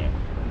what's in here.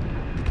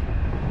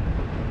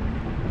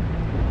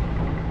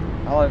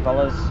 Hello,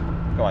 fellas.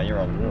 God, you're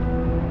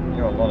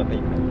a lot of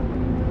people.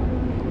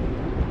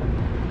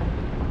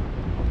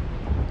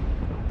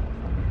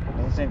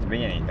 Doesn't seem to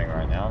be anything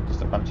right now.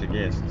 Just a bunch of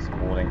guests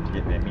boarding to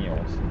get their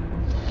meals.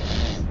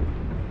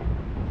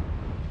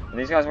 Are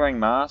these guys wearing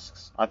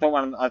masks? I thought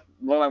I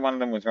looked like one of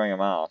them was wearing a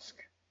mask.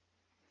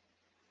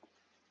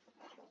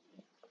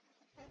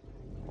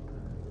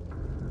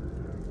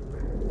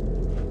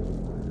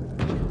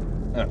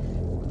 Ugh.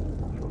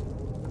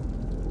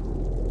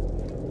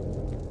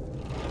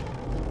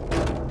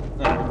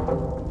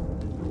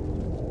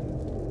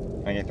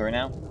 Can I get through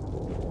now?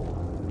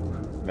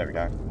 There we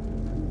go.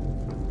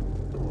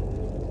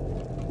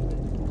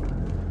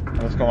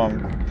 Let's go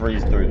on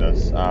breeze through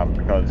this,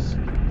 because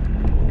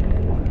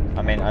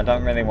I mean I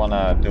don't really want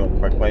to do it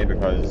quickly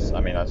because I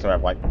mean I still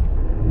have like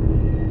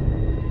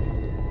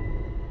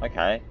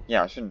okay,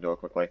 yeah I shouldn't do it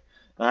quickly.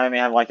 I only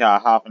have like a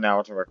half an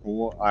hour to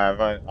record.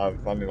 I've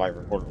only like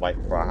recorded like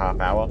for a half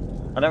hour.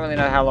 I don't really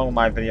know how long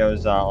my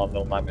videos on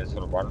Little Nightmares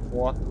sort of run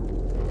for,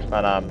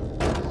 but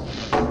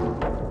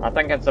I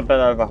think it's a bit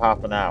over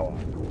half an hour.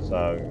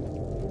 So,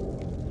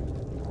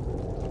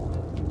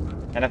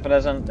 and if it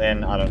isn't,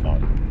 then I don't know.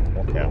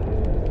 Okay.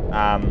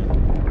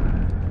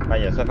 But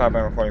yeah, so far I've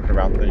been recording for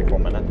about 34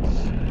 minutes.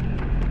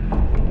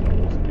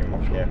 Just be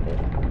more careful.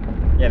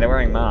 Yeah, they're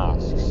wearing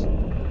masks.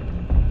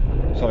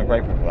 Sort of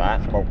grateful for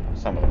that. Well,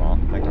 some of them are.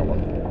 Thank God.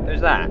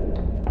 Who's that?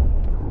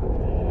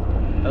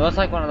 It looks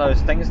like one of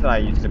those things that I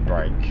used to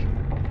break.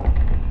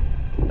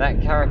 That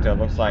character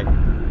looks like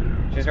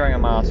she's wearing a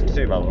mask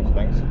too, by the looks of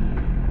things.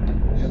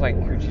 She's like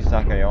Kuchi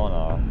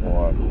Sakayona,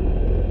 or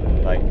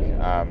like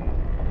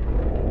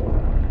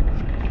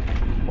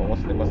well,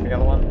 what's the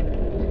other one?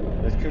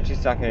 There's Kuchi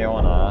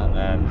Sakayona,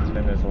 and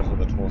then there's also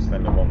the tall,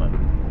 slender woman.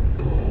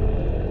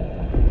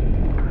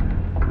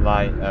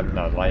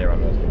 No, Lyra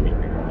was the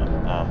weeping woman.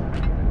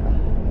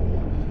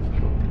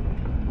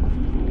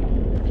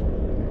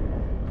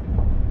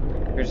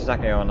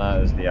 Kuchisake Onna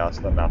is the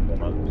slim mouth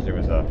woman. She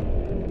was a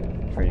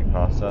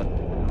creepypasta.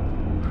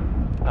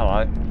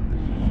 Hello.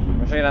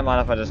 I'm sure you don't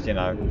mind if I just, you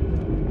know...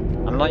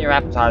 I'm not your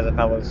appetizer,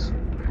 fellas.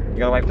 You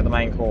gotta wait for the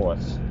main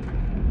course.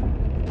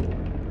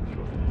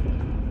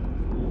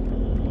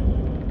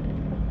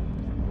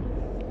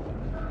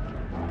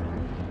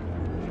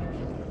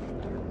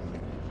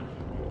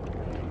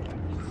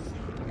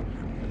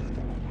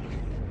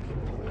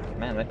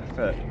 Man, they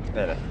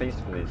prepared a feast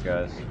for these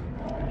guys.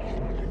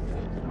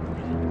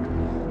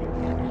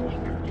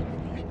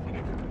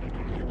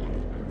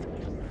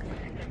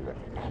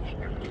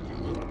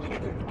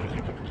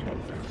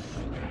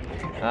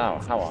 Oh,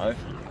 hello.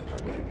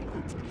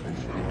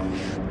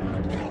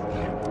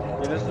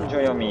 You just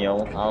enjoy your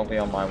meal, I'll be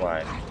on my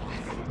way.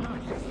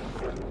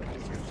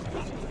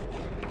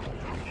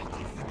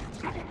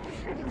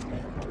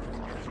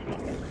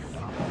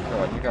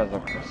 God, you guys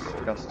look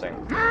disgusting.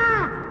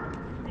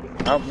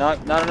 Oh, no,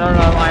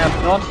 I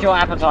am not your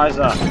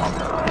appetizer!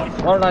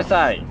 What did I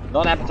say?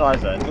 Not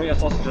appetizer. Enjoy your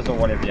sausages or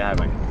whatever you're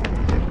having.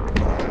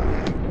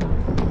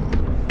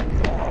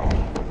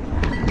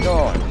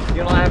 God, do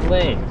you not have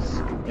legs?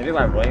 You do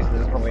have legs, they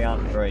just probably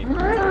aren't free.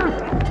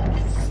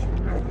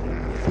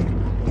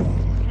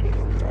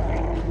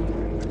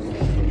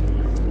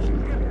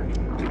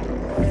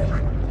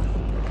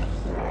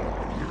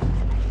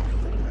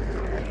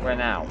 Where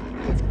now?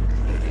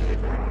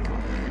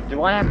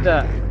 Do I have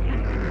to...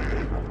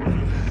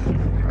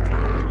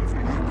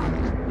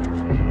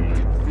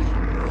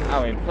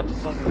 Oh, he put the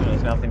sausage in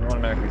his mouth and he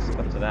automatically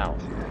spits it out.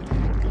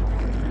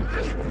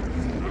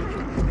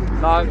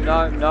 No,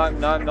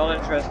 not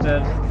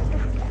interested.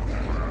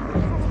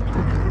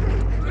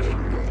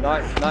 No.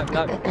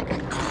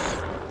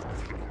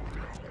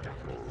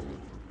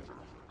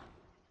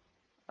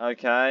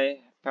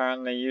 Okay,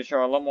 apparently you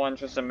show a lot more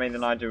interest in me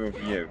than I do with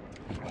you.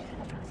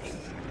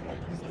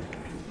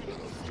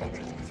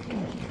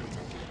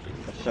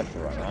 Let's shift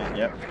the right,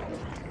 yep.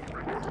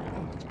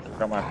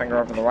 Got my finger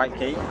over the right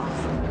key.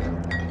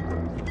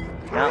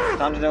 Now,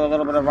 time to do a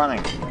little bit of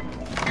running.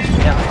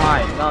 Yeah,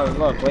 hi, no,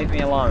 look, leave me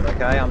alone,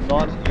 okay? I'm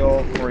not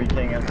your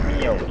freaking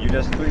meal. You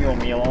just threw your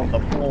meal on the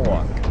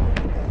floor.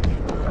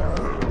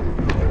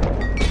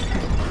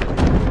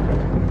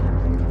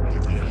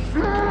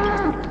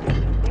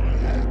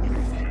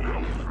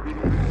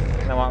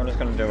 You know what, I'm just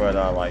gonna do it,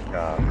 like,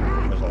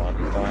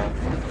 Vigilante style.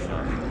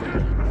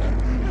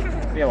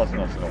 Yeah, let's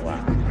not do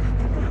that.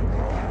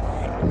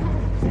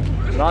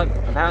 No,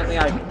 apparently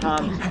I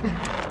can't...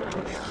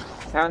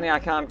 Apparently I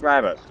can't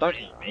grab it. Don't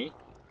eat me.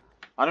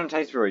 I don't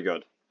taste very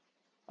good.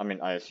 I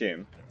mean, I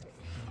assume.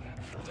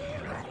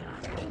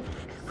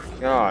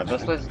 God,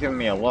 this place is giving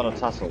me a lot of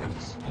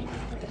tussles.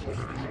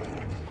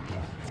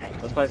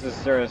 This place is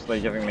seriously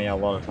giving me a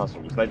lot of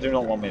tussles. They do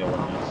not want me to win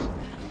this.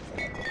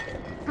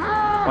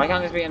 Why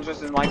can't this be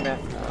interested in like that?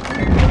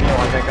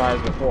 Like that guy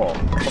as before.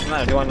 What's the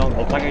matter? Do I not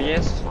look like a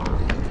yes?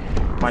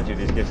 Mind you,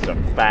 these kids are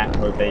fat,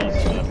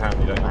 obese, and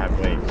apparently don't have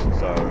legs,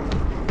 so...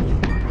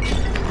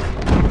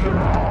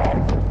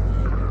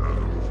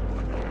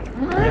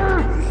 Yep.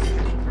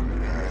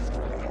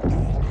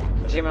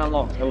 Achievement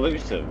unlocked,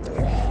 elusive.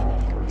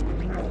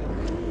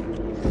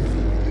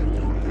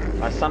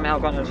 I somehow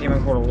got an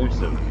achievement called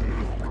elusive.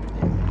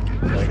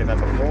 Did I get that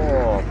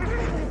before?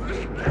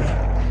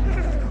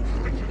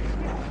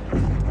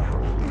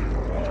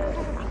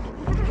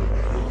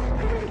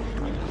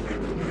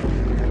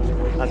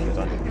 That's good.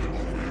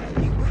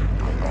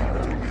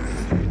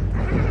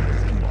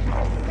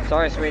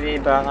 Sorry, sweetie,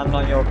 but I'm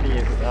not your key.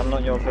 I'm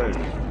not your food.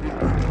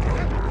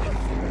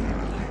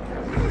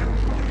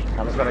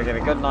 I just gotta get a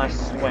good,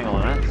 nice swing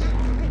on it,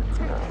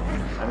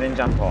 and then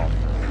jump off.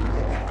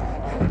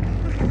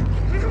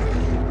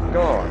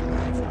 God,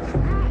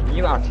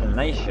 you are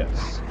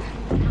tenacious.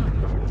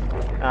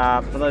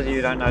 For those of you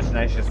who don't know,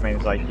 tenacious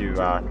means like you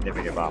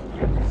never give up.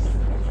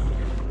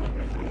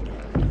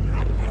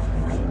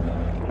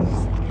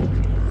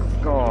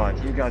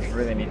 God, you guys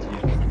really need to.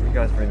 You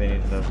guys really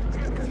need to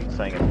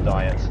saying a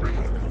diet.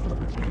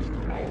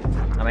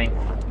 I mean,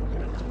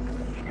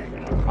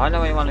 I don't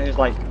know anyone who's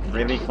like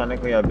really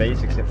clinically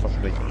obese except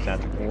possibly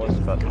Santa Claus,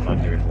 but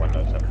not you, everyone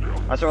knows him.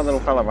 I saw a little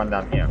fella run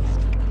down here.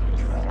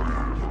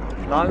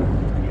 No?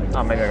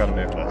 Oh, maybe I gotta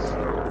move this.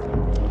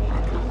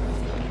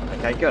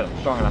 Okay, good. I'm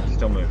strong enough to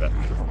still move it.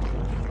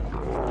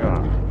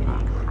 God.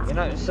 You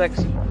know,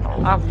 6,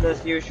 after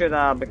this you should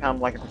become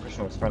like a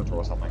professional sprinter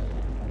or something.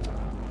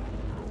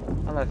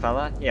 Hello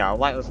fella. Yeah, I'll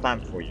light this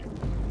lamp for you.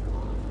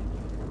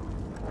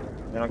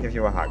 Then I'll give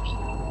you a hug.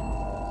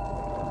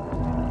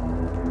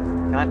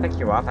 Can I pick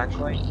you up,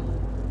 actually?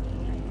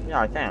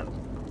 Yeah, I can.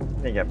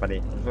 There you go, buddy.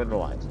 Enjoy the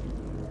light.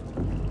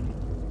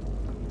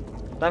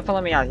 Don't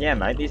follow me out here,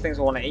 mate. These things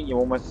will want to eat you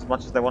almost as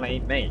much as they want to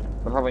eat me.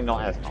 But probably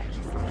not as much.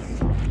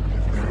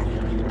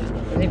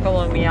 Is he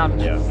following me out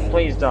here?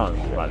 Please don't,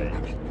 buddy.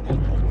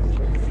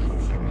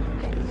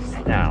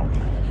 Now.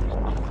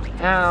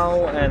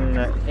 How in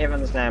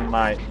heaven's name,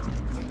 mate?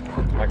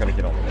 I gotta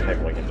get on the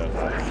table again, don't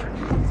I?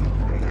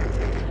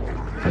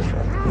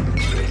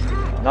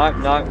 No,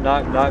 no,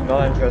 no, no,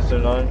 not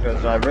interested, not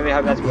interested. I really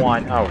hope that's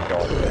wine. Oh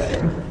god.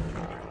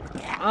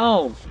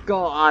 Oh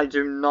god, I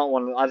did not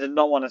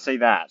want to see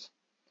that.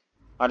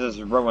 I just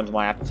ruined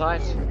my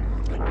appetite.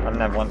 I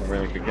didn't have one to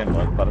really begin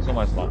with, but it's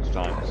almost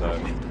lunchtime, so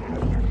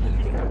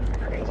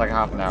it's like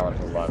half an hour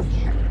until lunch.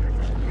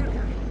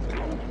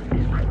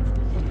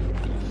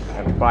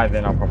 And by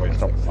then I probably would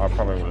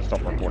have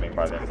stopped recording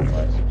by then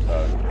anyways,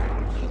 so.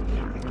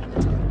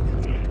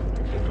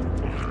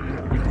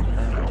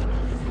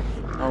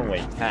 Holy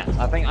cats.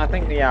 I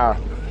think the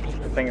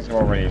things are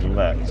already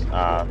lit.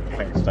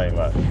 Things stay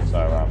lit, so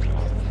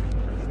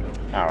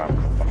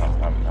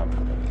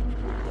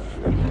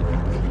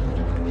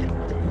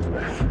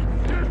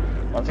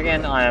once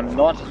again, I am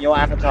not your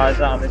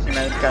appetizer unless you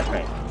manage to catch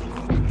me.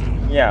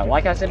 Yeah,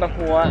 like I said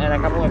before and a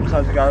couple of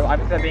episodes ago, I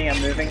prefer being a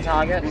moving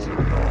target.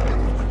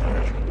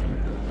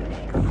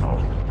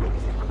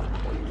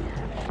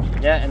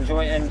 Yeah,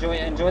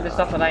 enjoy the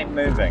stuff that ain't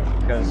moving,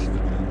 because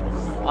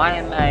I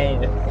am a...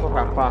 talk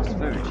about fast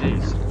food,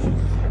 jeez.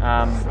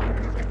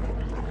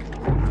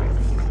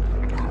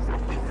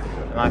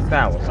 And I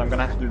failed, so I'm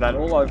gonna have to do that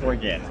all over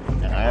again.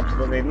 And I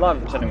absolutely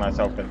love turning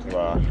myself into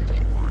a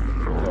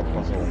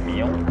possible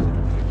meal.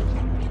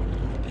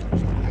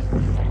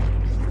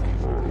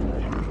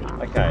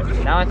 Okay,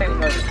 now I think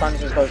those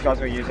sponges those guys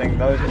were using,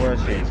 those were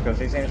cheese, because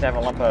he seems to have a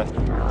lump of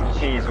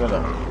cheese with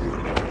him.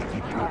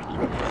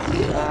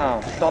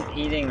 Oh, stop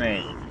eating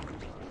me.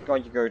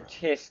 God, you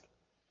grotesque,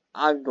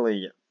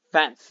 ugly,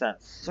 fat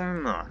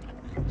satsuma.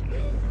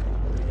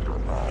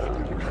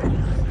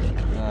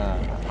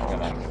 I'm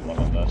gonna have to look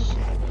at this.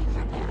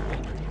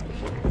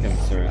 Get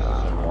serious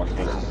and watch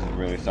this. This is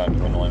really starting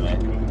to annoy me.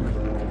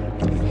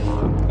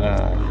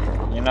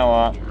 You know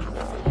what?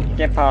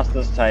 Get past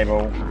this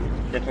table.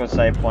 Get to a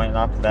save point, and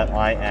after that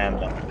I am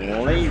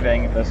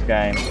leaving this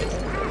game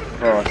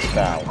for a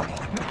spell.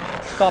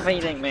 Stop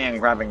eating me and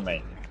grabbing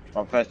me.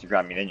 Well, first you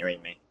grab me, then you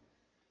eat me.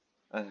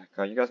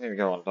 God, you guys need to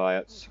go on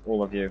diets,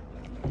 all of you.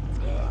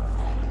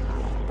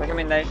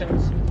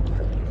 Recommendations?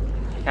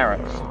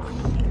 Carrots.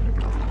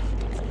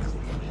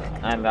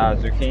 And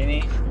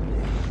zucchini.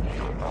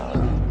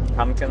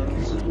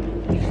 Pumpkins.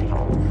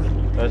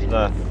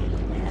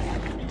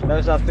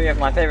 Those are three of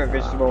my favorite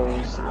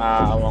vegetables,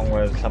 along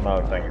with some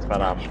other things.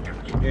 But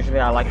usually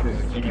I like the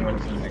zucchini when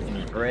it's in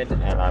zucchini bread,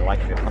 and I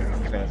like the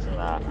pumpkins when it's in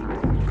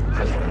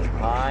sesame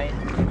pie,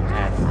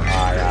 and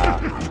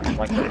I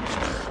like to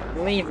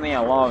leave me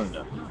alone.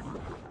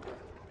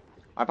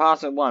 I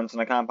pass it once,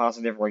 and I can't pass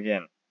it ever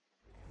again.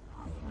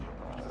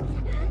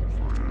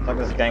 It's like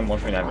this game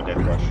wants me to have a death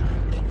wish.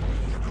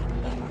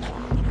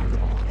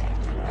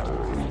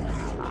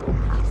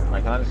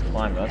 Like, can I just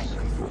climb this?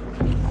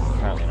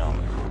 Apparently not.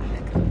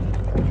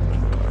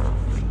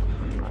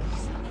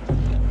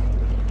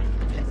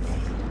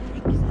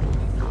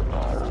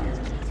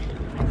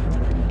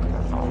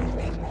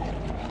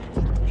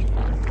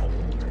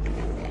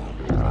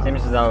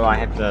 Seems as though I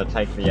have to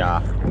take the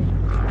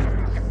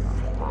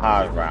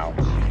hard route.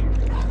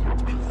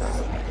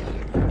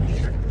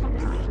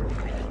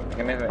 I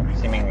can move it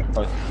seemingly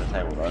close to the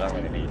table, but I don't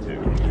really need to.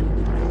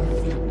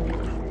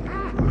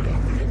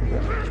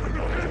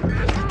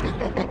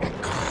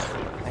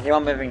 I keep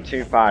on moving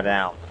too far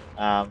down.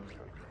 At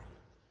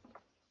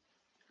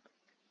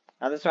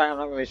this rate, I'm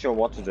not really sure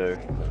what to do.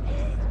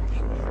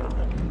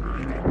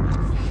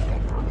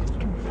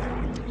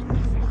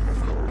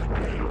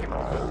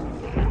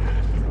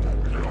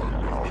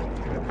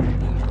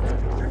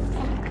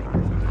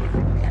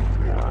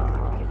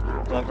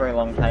 It's not a very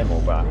long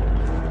table, but I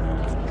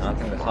don't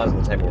think the size of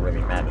the table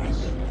really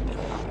matters.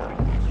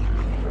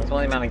 That's the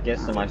only amount of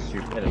guess to my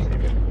stupidity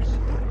moves.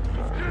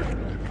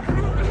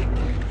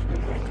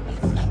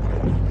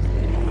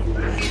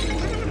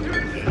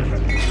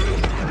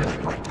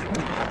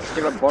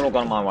 Stupid bottle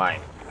got in my way.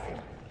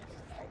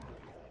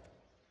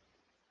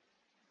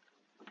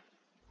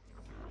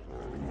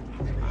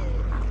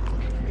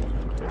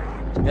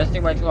 Just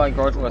wait till I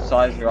go to a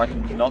size where I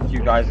can knock you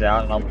guys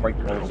out and I'll break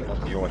balls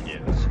onto your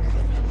heads.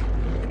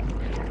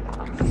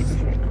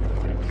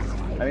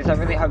 At least I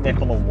really hope they're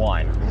full of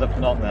wine, because if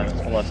not, then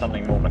it's full of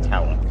something more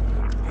metallic.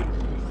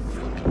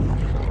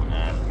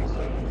 And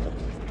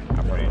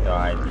I've already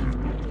died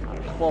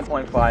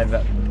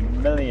 4.5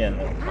 million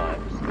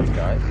times, these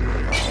guys.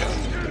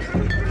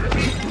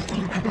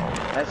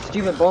 That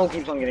stupid ball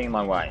keeps on getting in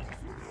my way.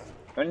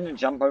 Do I need to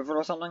jump over it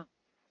or something?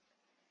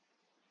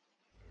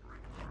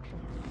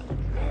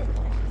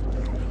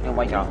 No,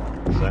 wake up.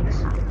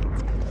 6.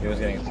 He was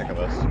getting sick of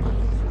this.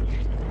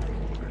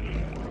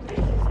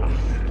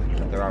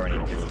 If there are any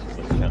viewers to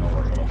this channel,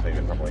 which honestly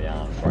there probably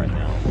aren't right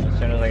now. As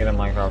soon as I get a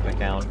Minecraft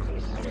account,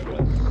 this is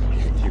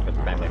with stupid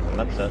family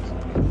limits it.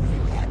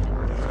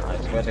 I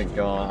swear to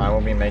God, I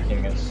will be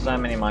making so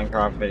many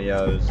Minecraft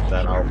videos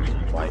that I'll be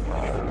like,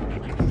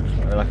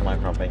 I like a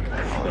Minecraft making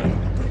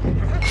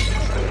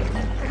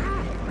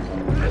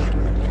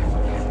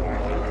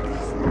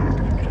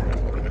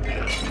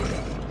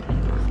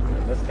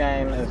This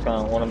game is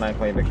going to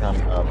automatically become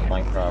a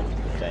Minecraft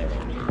gaming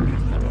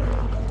channel.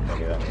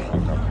 Maybe that's what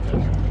Minecraft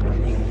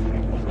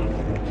is.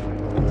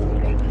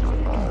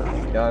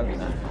 go.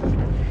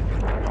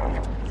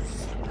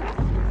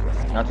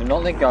 Now do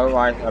not let go,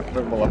 right? A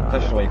foot will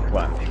officially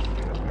flip.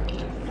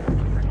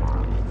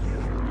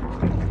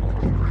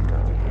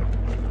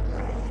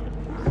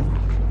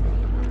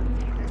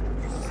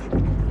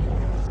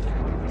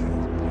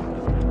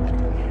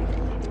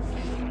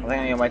 I think I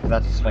need to wait for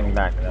that to swing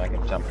back and then I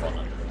can jump on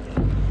it.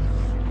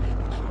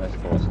 That's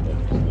course it is.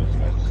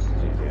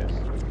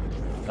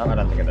 No, I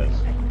don't think it is.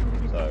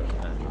 So,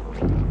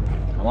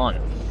 come on.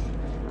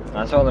 And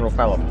I saw a little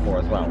fella before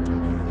as well.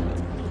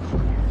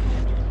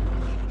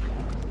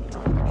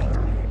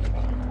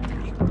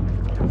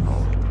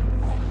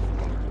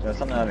 There's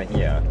something over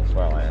here as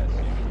well, I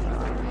assume.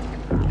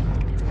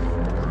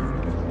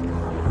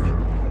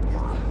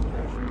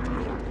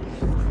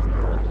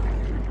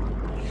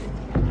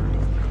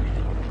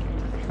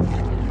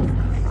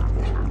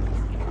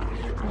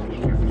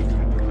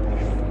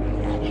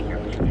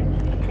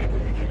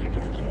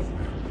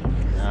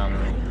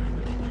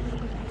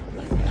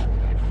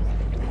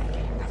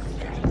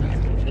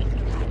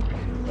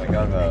 Do I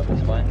go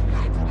this way?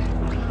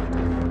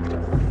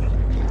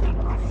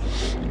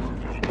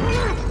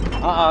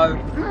 Uh-oh!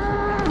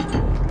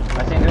 I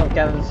seem to have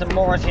gathered some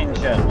more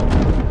attention.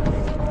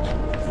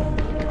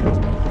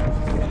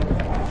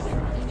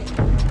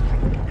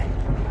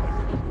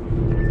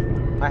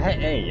 I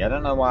hate E. I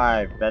don't know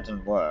why that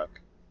didn't work.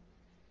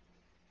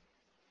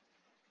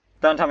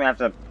 Don't tell me I have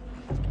to...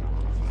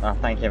 Oh,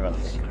 thank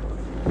heavens.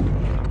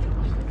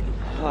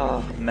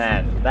 Oh,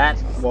 man. That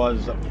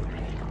was...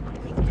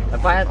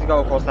 If I had to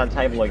go across that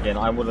table again,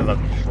 I would have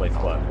officially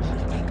flipped.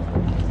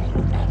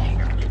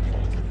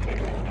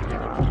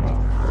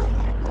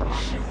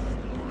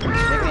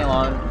 Leave me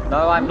alone.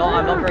 No, I'm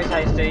not very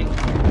tasty.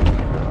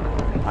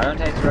 I don't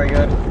taste very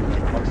good.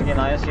 Once again,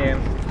 I assume.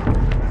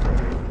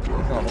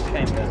 Oh,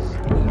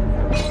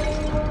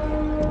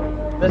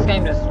 this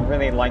game just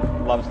really, like,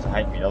 loves to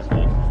hate me, doesn't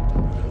it?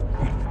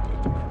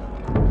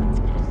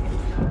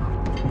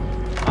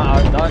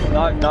 No,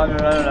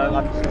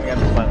 I'm just gonna go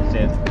this way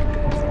instead.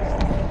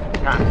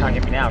 Can't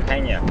get me now,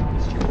 can you?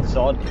 Stupid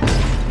sod.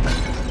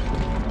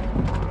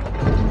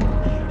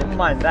 Never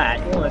mind that,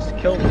 you almost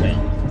killed me.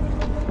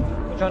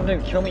 What you trying to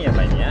do? Kill me, you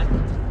maniac?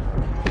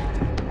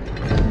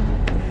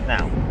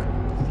 Now,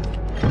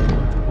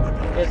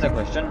 here's the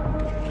question.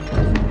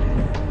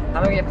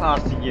 How do I get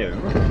past to you?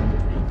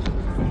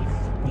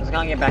 Because I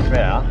can't get back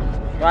there.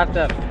 Do I have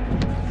to...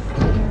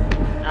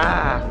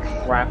 Ah,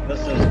 crap,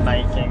 this is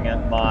making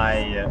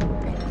my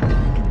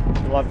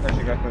blood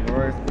pressure go through the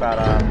roof, but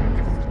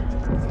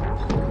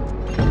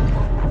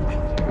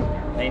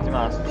need some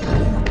answers.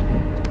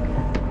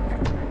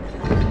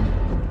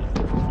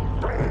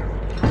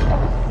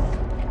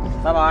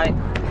 Bye bye.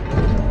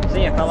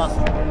 See ya, fella.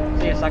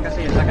 See ya, sucker.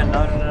 See ya, sucker.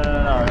 No.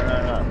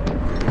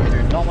 You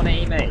do not want to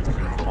eat me.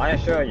 I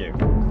assure you.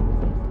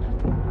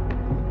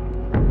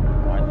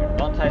 I do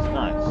not taste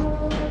nice.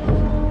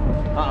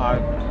 Uh-oh.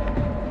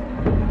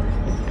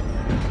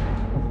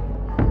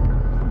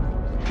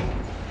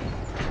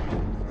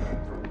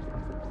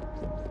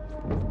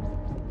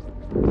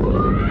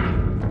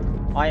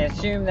 I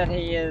assume that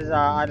he is,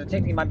 I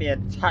detect he might be a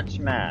touch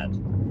mad.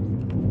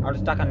 I'll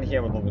just duck under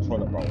here with all the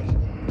toilet rolls.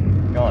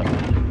 God,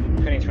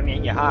 2020,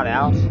 eat your heart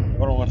out.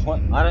 Got all the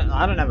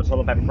I don't have a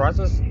toilet paper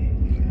crisis.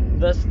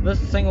 This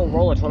single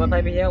roll of toilet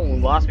paper here will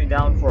last me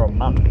down for a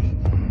month.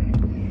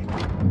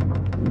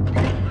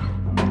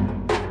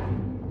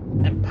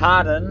 And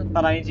pardon,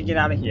 but I need to get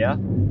out of here.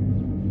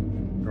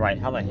 Great,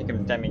 how in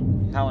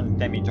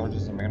Demi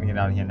Georges am I gonna get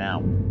out of here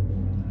now?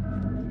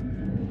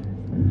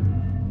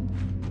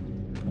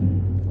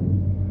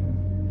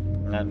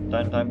 No,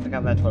 don't pick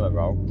up that toilet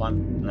roll.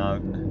 One, no.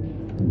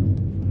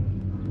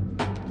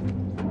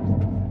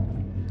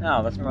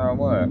 Oh, this mirror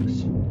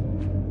works.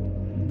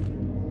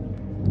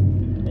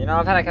 You know,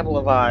 I've had a couple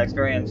of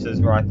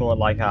experiences where I thought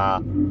like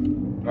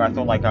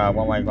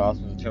one-way glass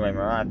was a two-way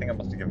mirror. I think it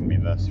must have given me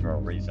this for a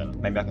reason.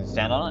 Maybe I can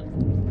stand on it.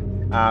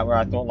 Where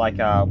I thought like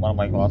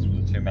one-way glass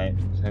was a two-way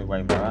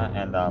mirror,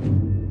 and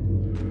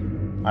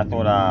I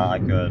thought I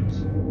could.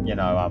 You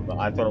know,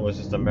 I thought it was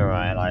just a mirror,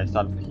 and I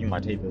started picking my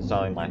teeth and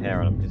styling my hair,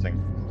 and I'm pissing.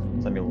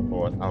 Some people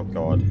thought, oh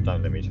god,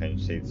 don't let me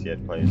change seats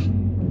yet, please.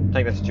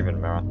 Take this stupid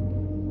mirror.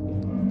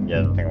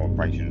 Yeah, the thing will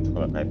break you to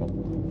toilet paper.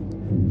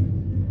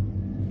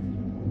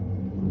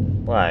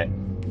 Wait.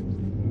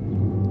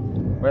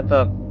 Where'd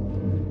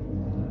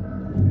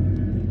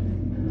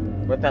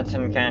that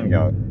tin can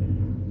go?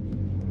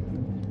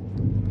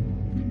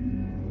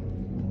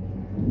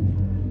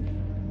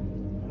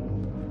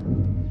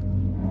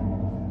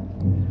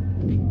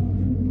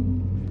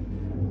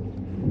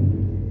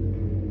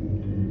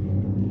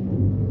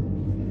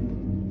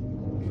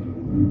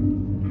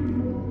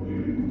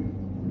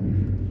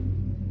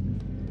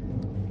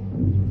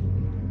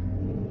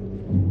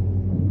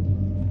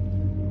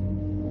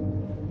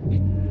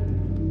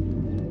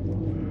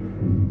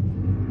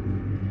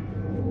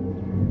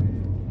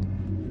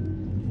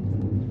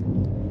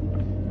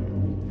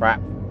 Crap.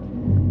 I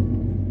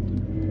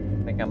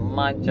think I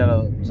might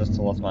just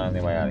lost my only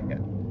way out of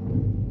here.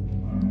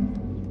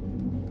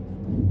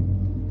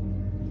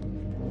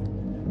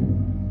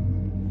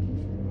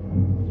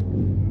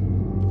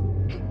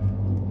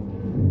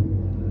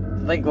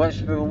 they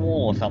glitched through the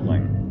wall or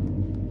something?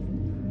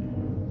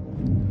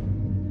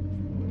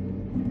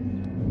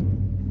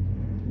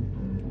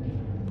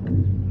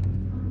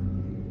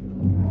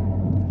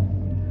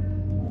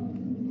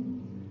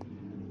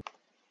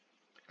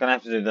 Gonna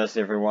have to do this,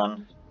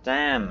 everyone.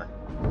 Damn.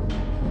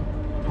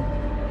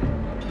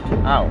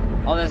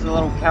 Oh, there's a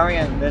little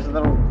carrier, there's a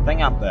little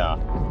thing up there.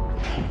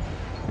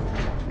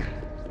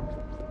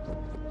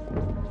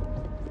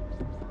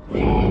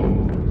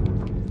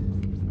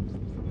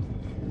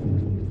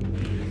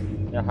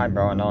 Yeah, hi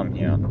bro, I know I'm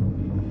here.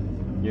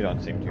 You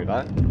don't seem to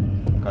though,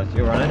 because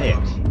you're an idiot.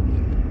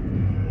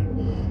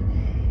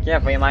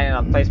 Careful, you might end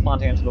up face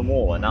planting into the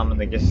wall and I'm in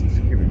the guest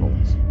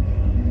cubicles.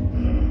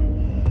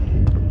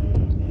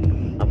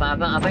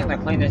 I think the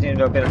cleaners need to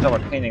do a better job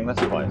of cleaning this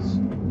place.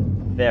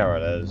 There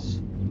it is.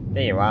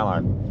 There you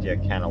are, my dear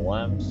can of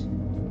worms.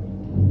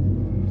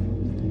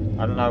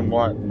 I don't know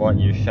what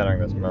you shattering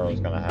this mirror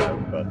is gonna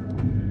have, but...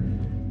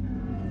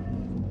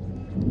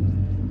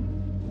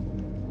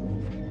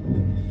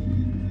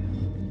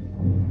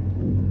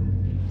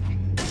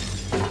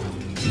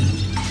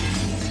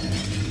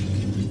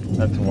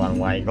 That's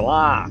one-way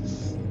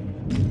glass!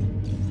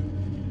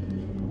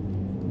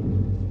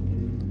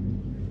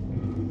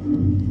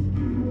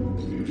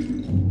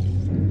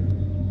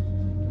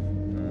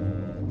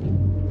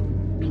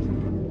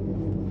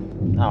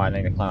 Oh, I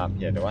need to climb up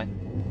here, do I?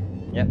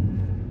 Yep.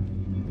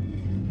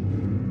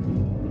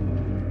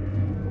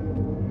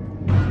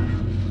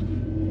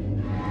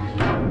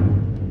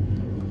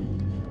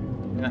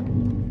 Yeah.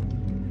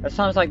 It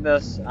sounds like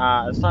this,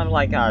 it sounds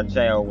like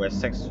jail where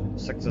sixes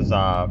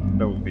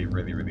build would be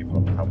really, really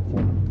helpful.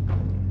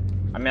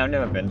 I mean, I've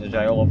never been to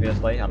jail,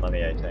 obviously, I'm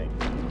only 18.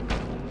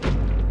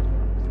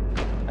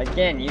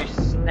 Again, you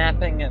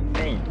snapping at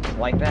meat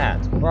like that.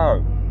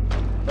 Bro,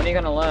 when are you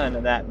gonna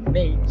learn that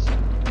meat,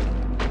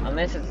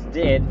 unless it's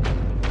dead,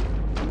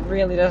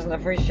 really doesn't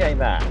appreciate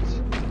that?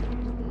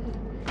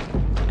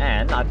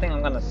 And I think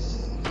I'm gonna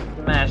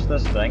smash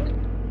this thing.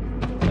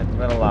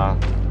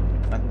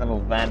 Like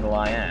little vandal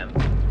I am.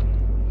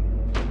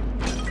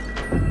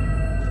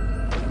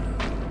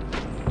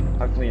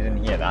 Hopefully you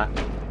didn't hear that.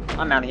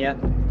 I'm out of here.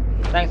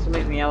 Thanks for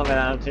leaving the elevator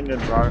unattended,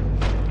 bro.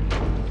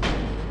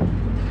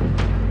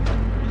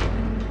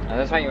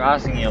 That's why you're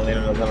asking you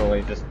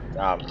literally just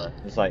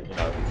like, you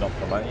know, not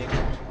promote you.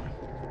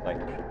 Like,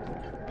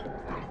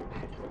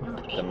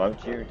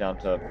 demote you down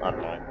to, I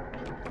don't know,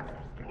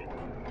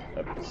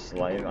 a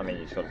slave? I mean,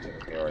 you sort of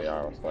technically already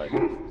are a slave.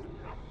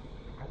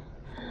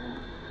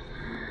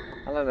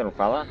 Hello, little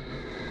fella.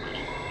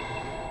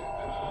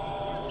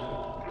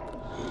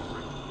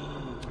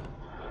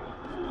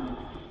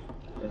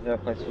 Is there a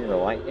place for you to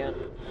light here?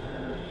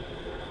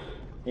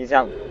 He's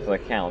out for the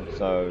count,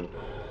 so...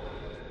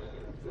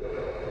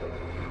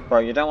 Bro,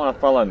 you don't want to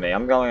follow me.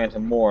 I'm going into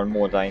more and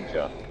more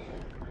danger.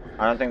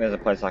 I don't think there's a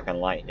place I can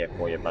light here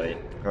for you, buddy.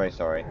 Very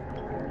sorry.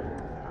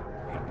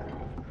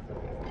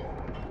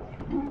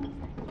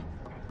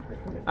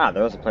 Ah,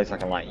 there is a place I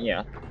can light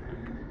here.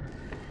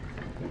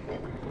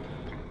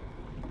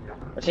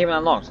 Achievement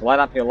unlocked. Light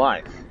up your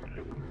life.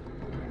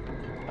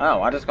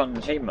 Oh, I just got an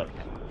achievement.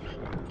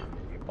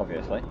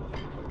 Obviously.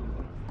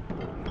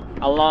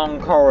 A long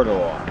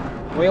corridor.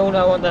 We all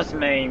know what this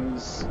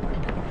means.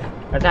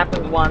 It's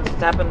happened once, it's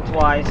happened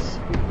twice.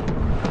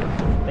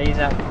 These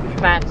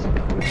fat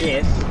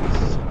guests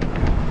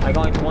are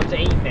going to want to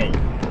eat me.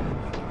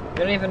 You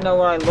don't even know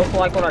what I look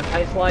like, what I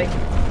taste like.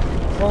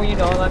 For all you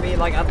know, I might be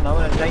like, I don't know,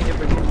 an endangered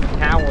producing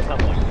cow or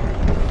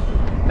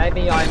something.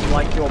 Maybe I'm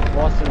like your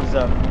boss's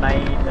I'm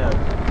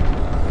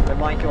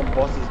like your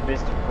boss's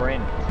best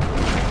friend.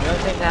 You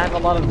don't seem to have a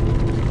lot of...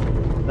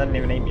 They didn't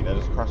even eat me, they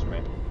just crushed me.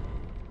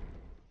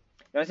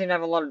 You don't seem to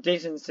have a lot of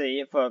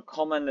decency for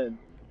common...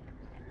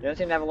 You don't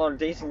seem to have a lot of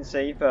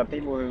decency for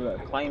people who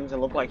claim to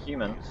look like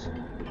humans.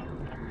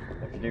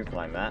 If you do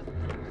claim that.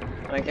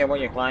 I don't care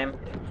what you claim.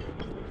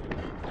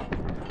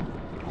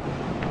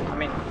 I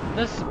mean,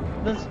 this,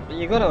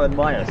 you gotta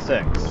admire 6.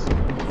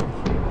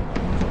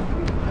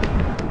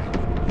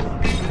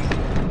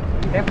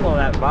 Careful of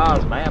that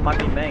vase, mate, it might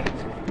be me.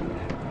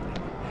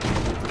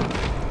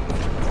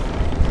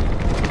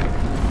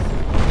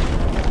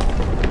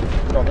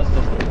 God, this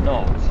is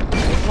not.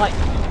 It's like,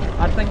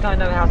 I think I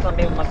know how some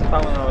people must have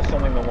felt when I was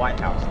storming the White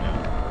House now.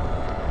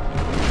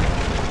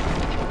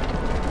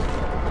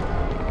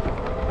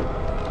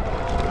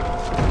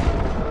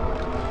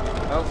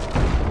 Oh.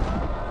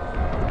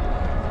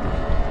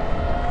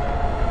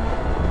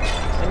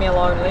 Leave me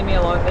alone, leave me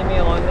alone, leave me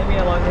alone, leave me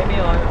alone, leave me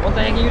alone. What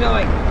the heck are you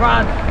doing?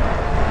 Run!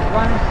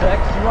 Run,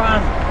 6,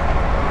 run!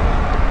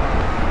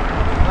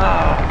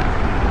 Oh.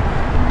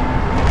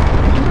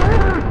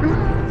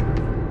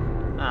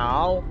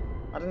 Ow.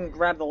 I didn't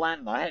grab the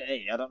lantern. I hit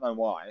E, I don't know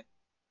why.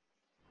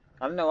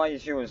 I don't know why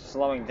she was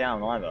slowing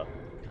down either.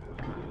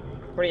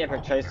 Pretty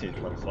epic chase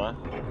sequence though.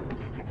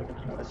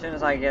 As soon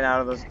as I get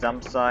out of this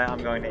dump site, I'm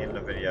going to end the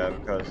video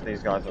because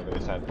these guys are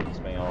really starting to piss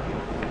me off.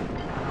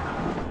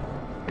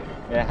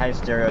 Yeah, hey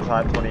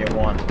stereotypes, what do you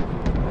want?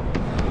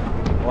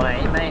 Wanna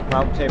eat me?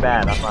 Well, too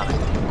bad, I'm running.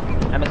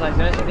 And besides,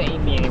 you don't seem to eat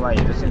me anyway,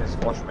 you just seem to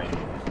squash me.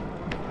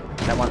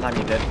 That one time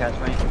you did catch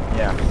me?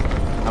 Yeah.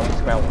 I was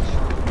squelched.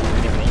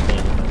 You didn't even eat me,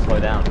 you didn't slow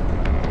down.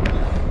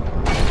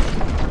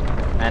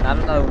 And I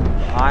don't know,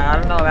 I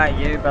don't know about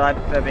you, but I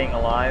prefer being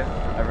alive.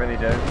 I really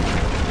do.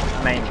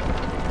 I mean,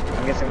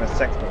 I'm guessing the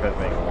sex prefers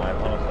being alive.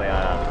 Honestly,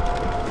 I'm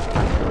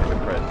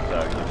depressed,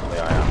 so usually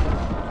I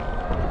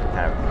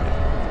have.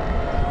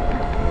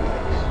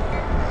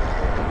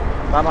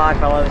 Bye bye,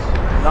 fellas.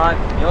 No,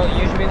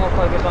 you should be more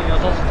focused on your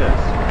sausages.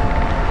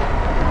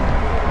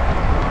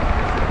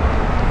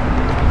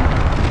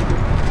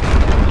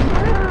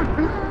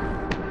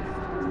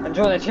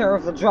 Enjoy the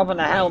terrible drop in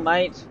the hell,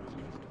 mate.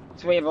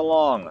 It's where you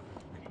belong.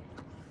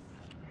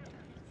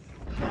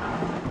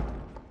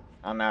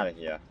 I'm out of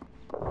here.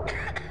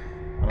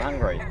 I'm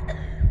hungry.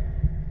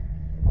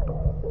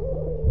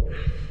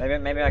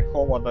 Maybe I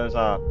caught what those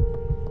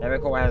maybe I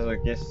caught what those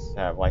guests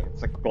have. Like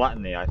it's like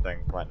gluttony. I think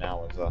right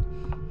now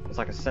it's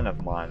like a sin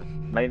of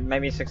mine.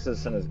 Maybe 6's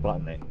sin is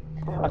gluttony.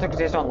 I took a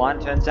test online.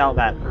 Turns out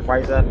that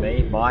Fraser,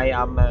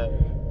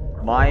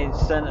 my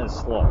sin is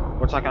sloth,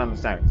 which I can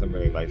understand because I'm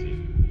really lazy.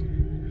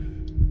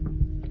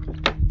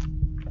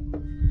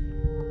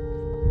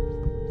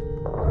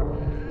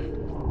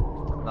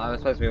 No, I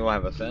suppose we all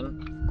have a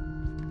sin.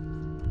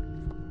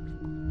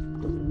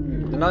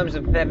 The gnomes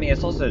have prepared me a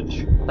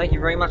sausage. Thank you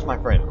very much, my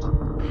friend.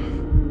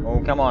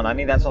 Oh, come on, I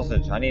need that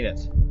sausage. I need it.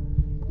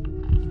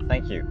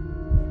 Thank you.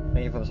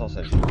 Thank you for the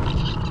sausage.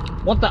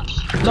 What the?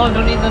 No,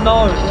 don't eat the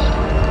nose!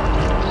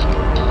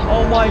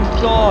 Oh my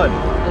god!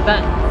 Is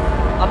that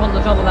up on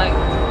the top of that,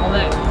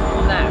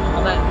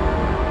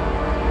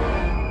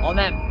 on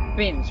that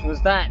bench,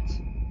 was that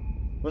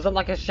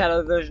like a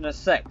shadow version of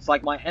 6?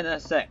 Like my inner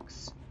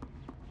 6?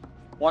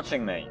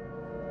 Watching me.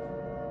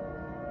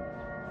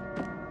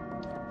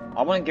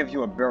 I want to give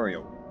you a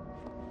burial.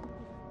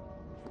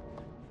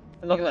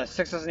 And look at that,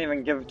 6 doesn't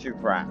even give 2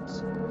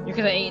 craps. You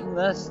could have eaten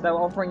this, they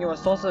were offering you a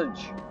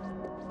sausage.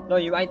 No,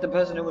 you ate the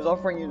person who was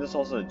offering you the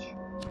sausage.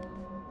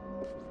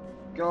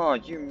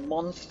 God, you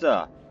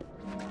monster.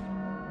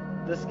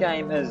 This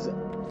game,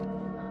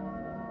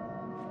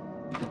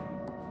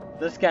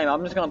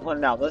 I'm just gonna point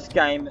it out, this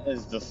game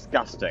is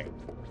disgusting.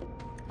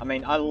 I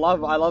mean, I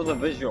love the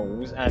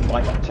visuals and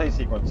like the chase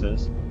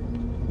sequences.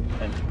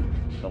 And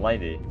the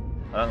lady.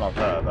 I don't love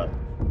her, but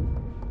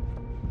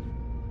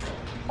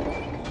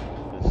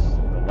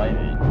the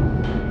lady.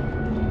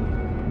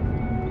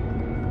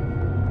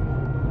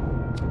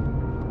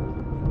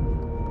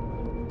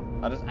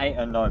 I just ate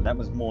a gnome. That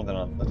was more than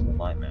a little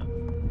nightmare.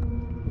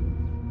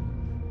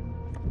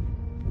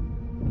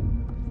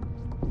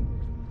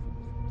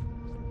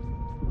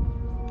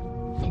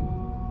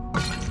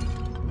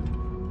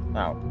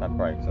 Ow, that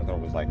breaks. I thought it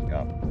was like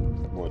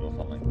wood or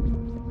something.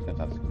 Turns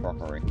out it's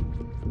crockery.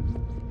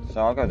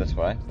 So I'll go this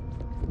way.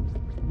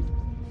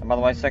 And by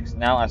the way, 6,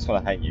 now I sort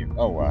of hate you.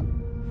 Oh,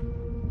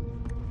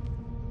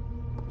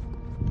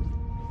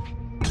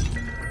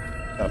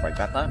 gotta break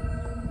that though.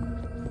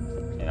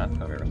 You know,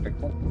 gotta be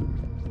respectful.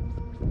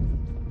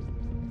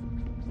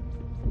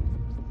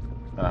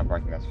 No, I'm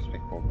breaking that's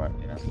respectful, but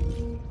you know.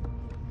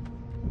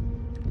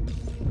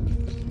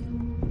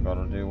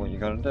 Gotta do what you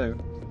gotta do.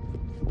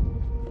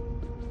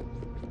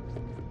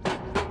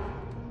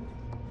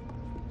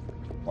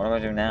 What do I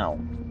do now?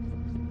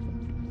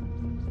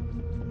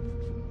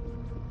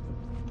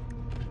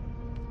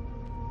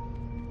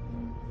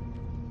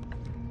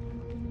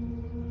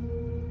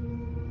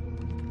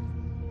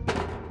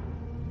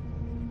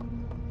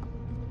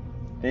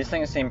 These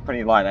things seem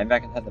pretty light. Maybe I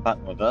can hit the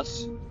button with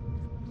this.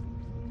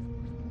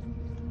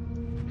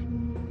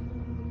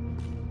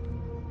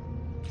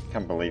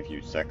 Can't believe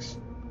you, 6.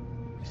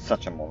 You're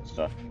such a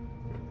monster.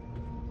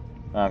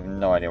 I have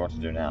no idea what to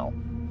do now.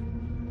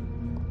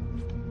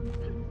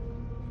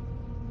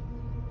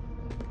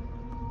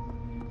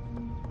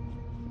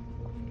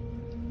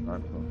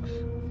 Notebooks.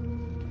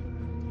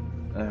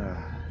 Ugh.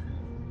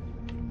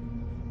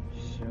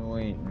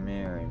 Sweet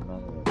Mary,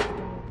 mother of God.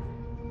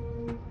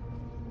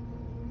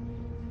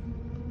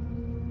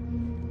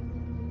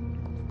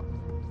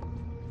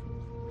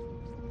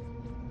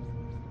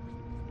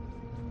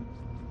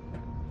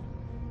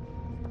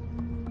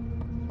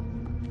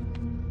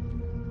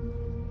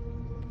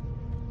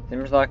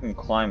 Seems like I can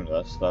climb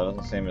this, though it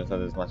doesn't seem as though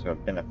there's much of a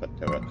benefit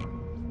to it.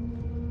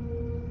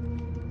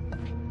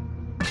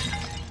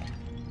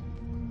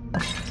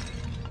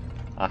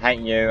 I hate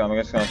you, I'm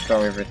just gonna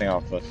throw everything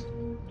off this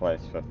place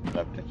for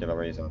no particular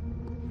reason.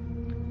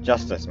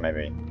 Justice,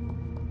 maybe.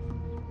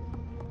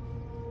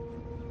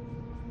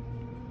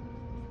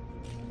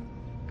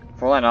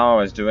 For all I know,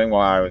 I was doing what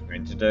I was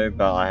meant to do,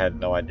 but I had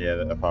no idea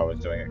that if I was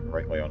doing it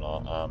correctly or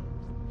not.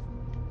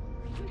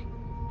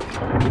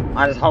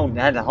 I just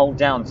had to hold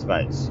down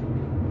space.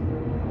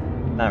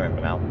 I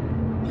remember now.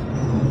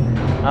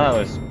 Oh, that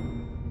was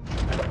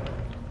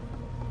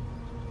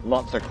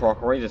lots of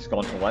crockery just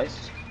gone to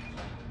waste.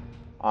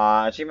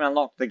 Achievement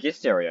unlocked, the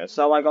guest area.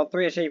 So I got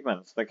 3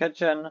 achievements. The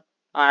kitchen.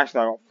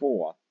 Actually, I got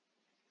 4.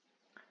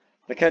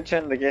 The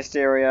kitchen, the guest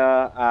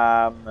area,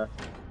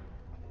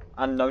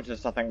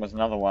 unnoticed, I think, was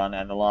another one,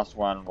 and the last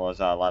one was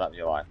light up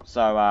your life.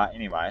 So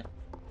anyway,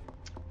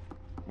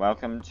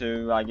 welcome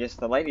to, I guess,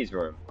 the ladies'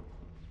 room,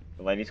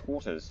 the ladies'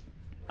 quarters.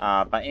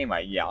 But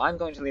anyway, yeah, I'm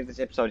going to leave this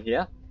episode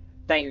here.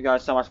 Thank you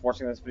guys so much for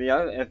watching this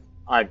video. If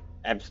I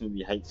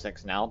absolutely hate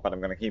 6 now, but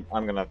I'm gonna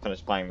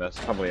finish playing this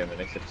probably in the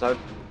next episode.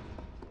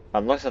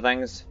 But looks of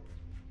things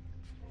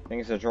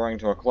are drawing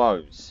to a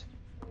close,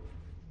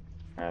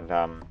 and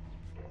I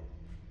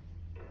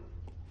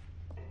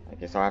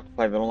guess I'll have to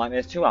play Little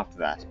Nightmares 2 after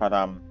that.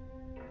 But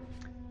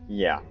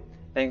yeah,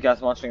 thank you guys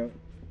for watching.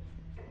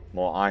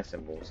 More eye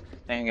symbols.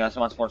 Thank you guys so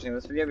much for watching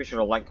this video. Be sure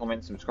to like,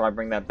 comment, subscribe,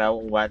 ring that bell,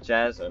 all that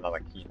jazz.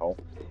 Another keyhole.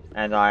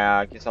 And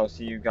I guess I'll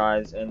see you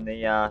guys in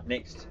the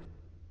next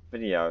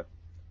video.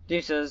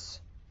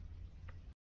 Deuces!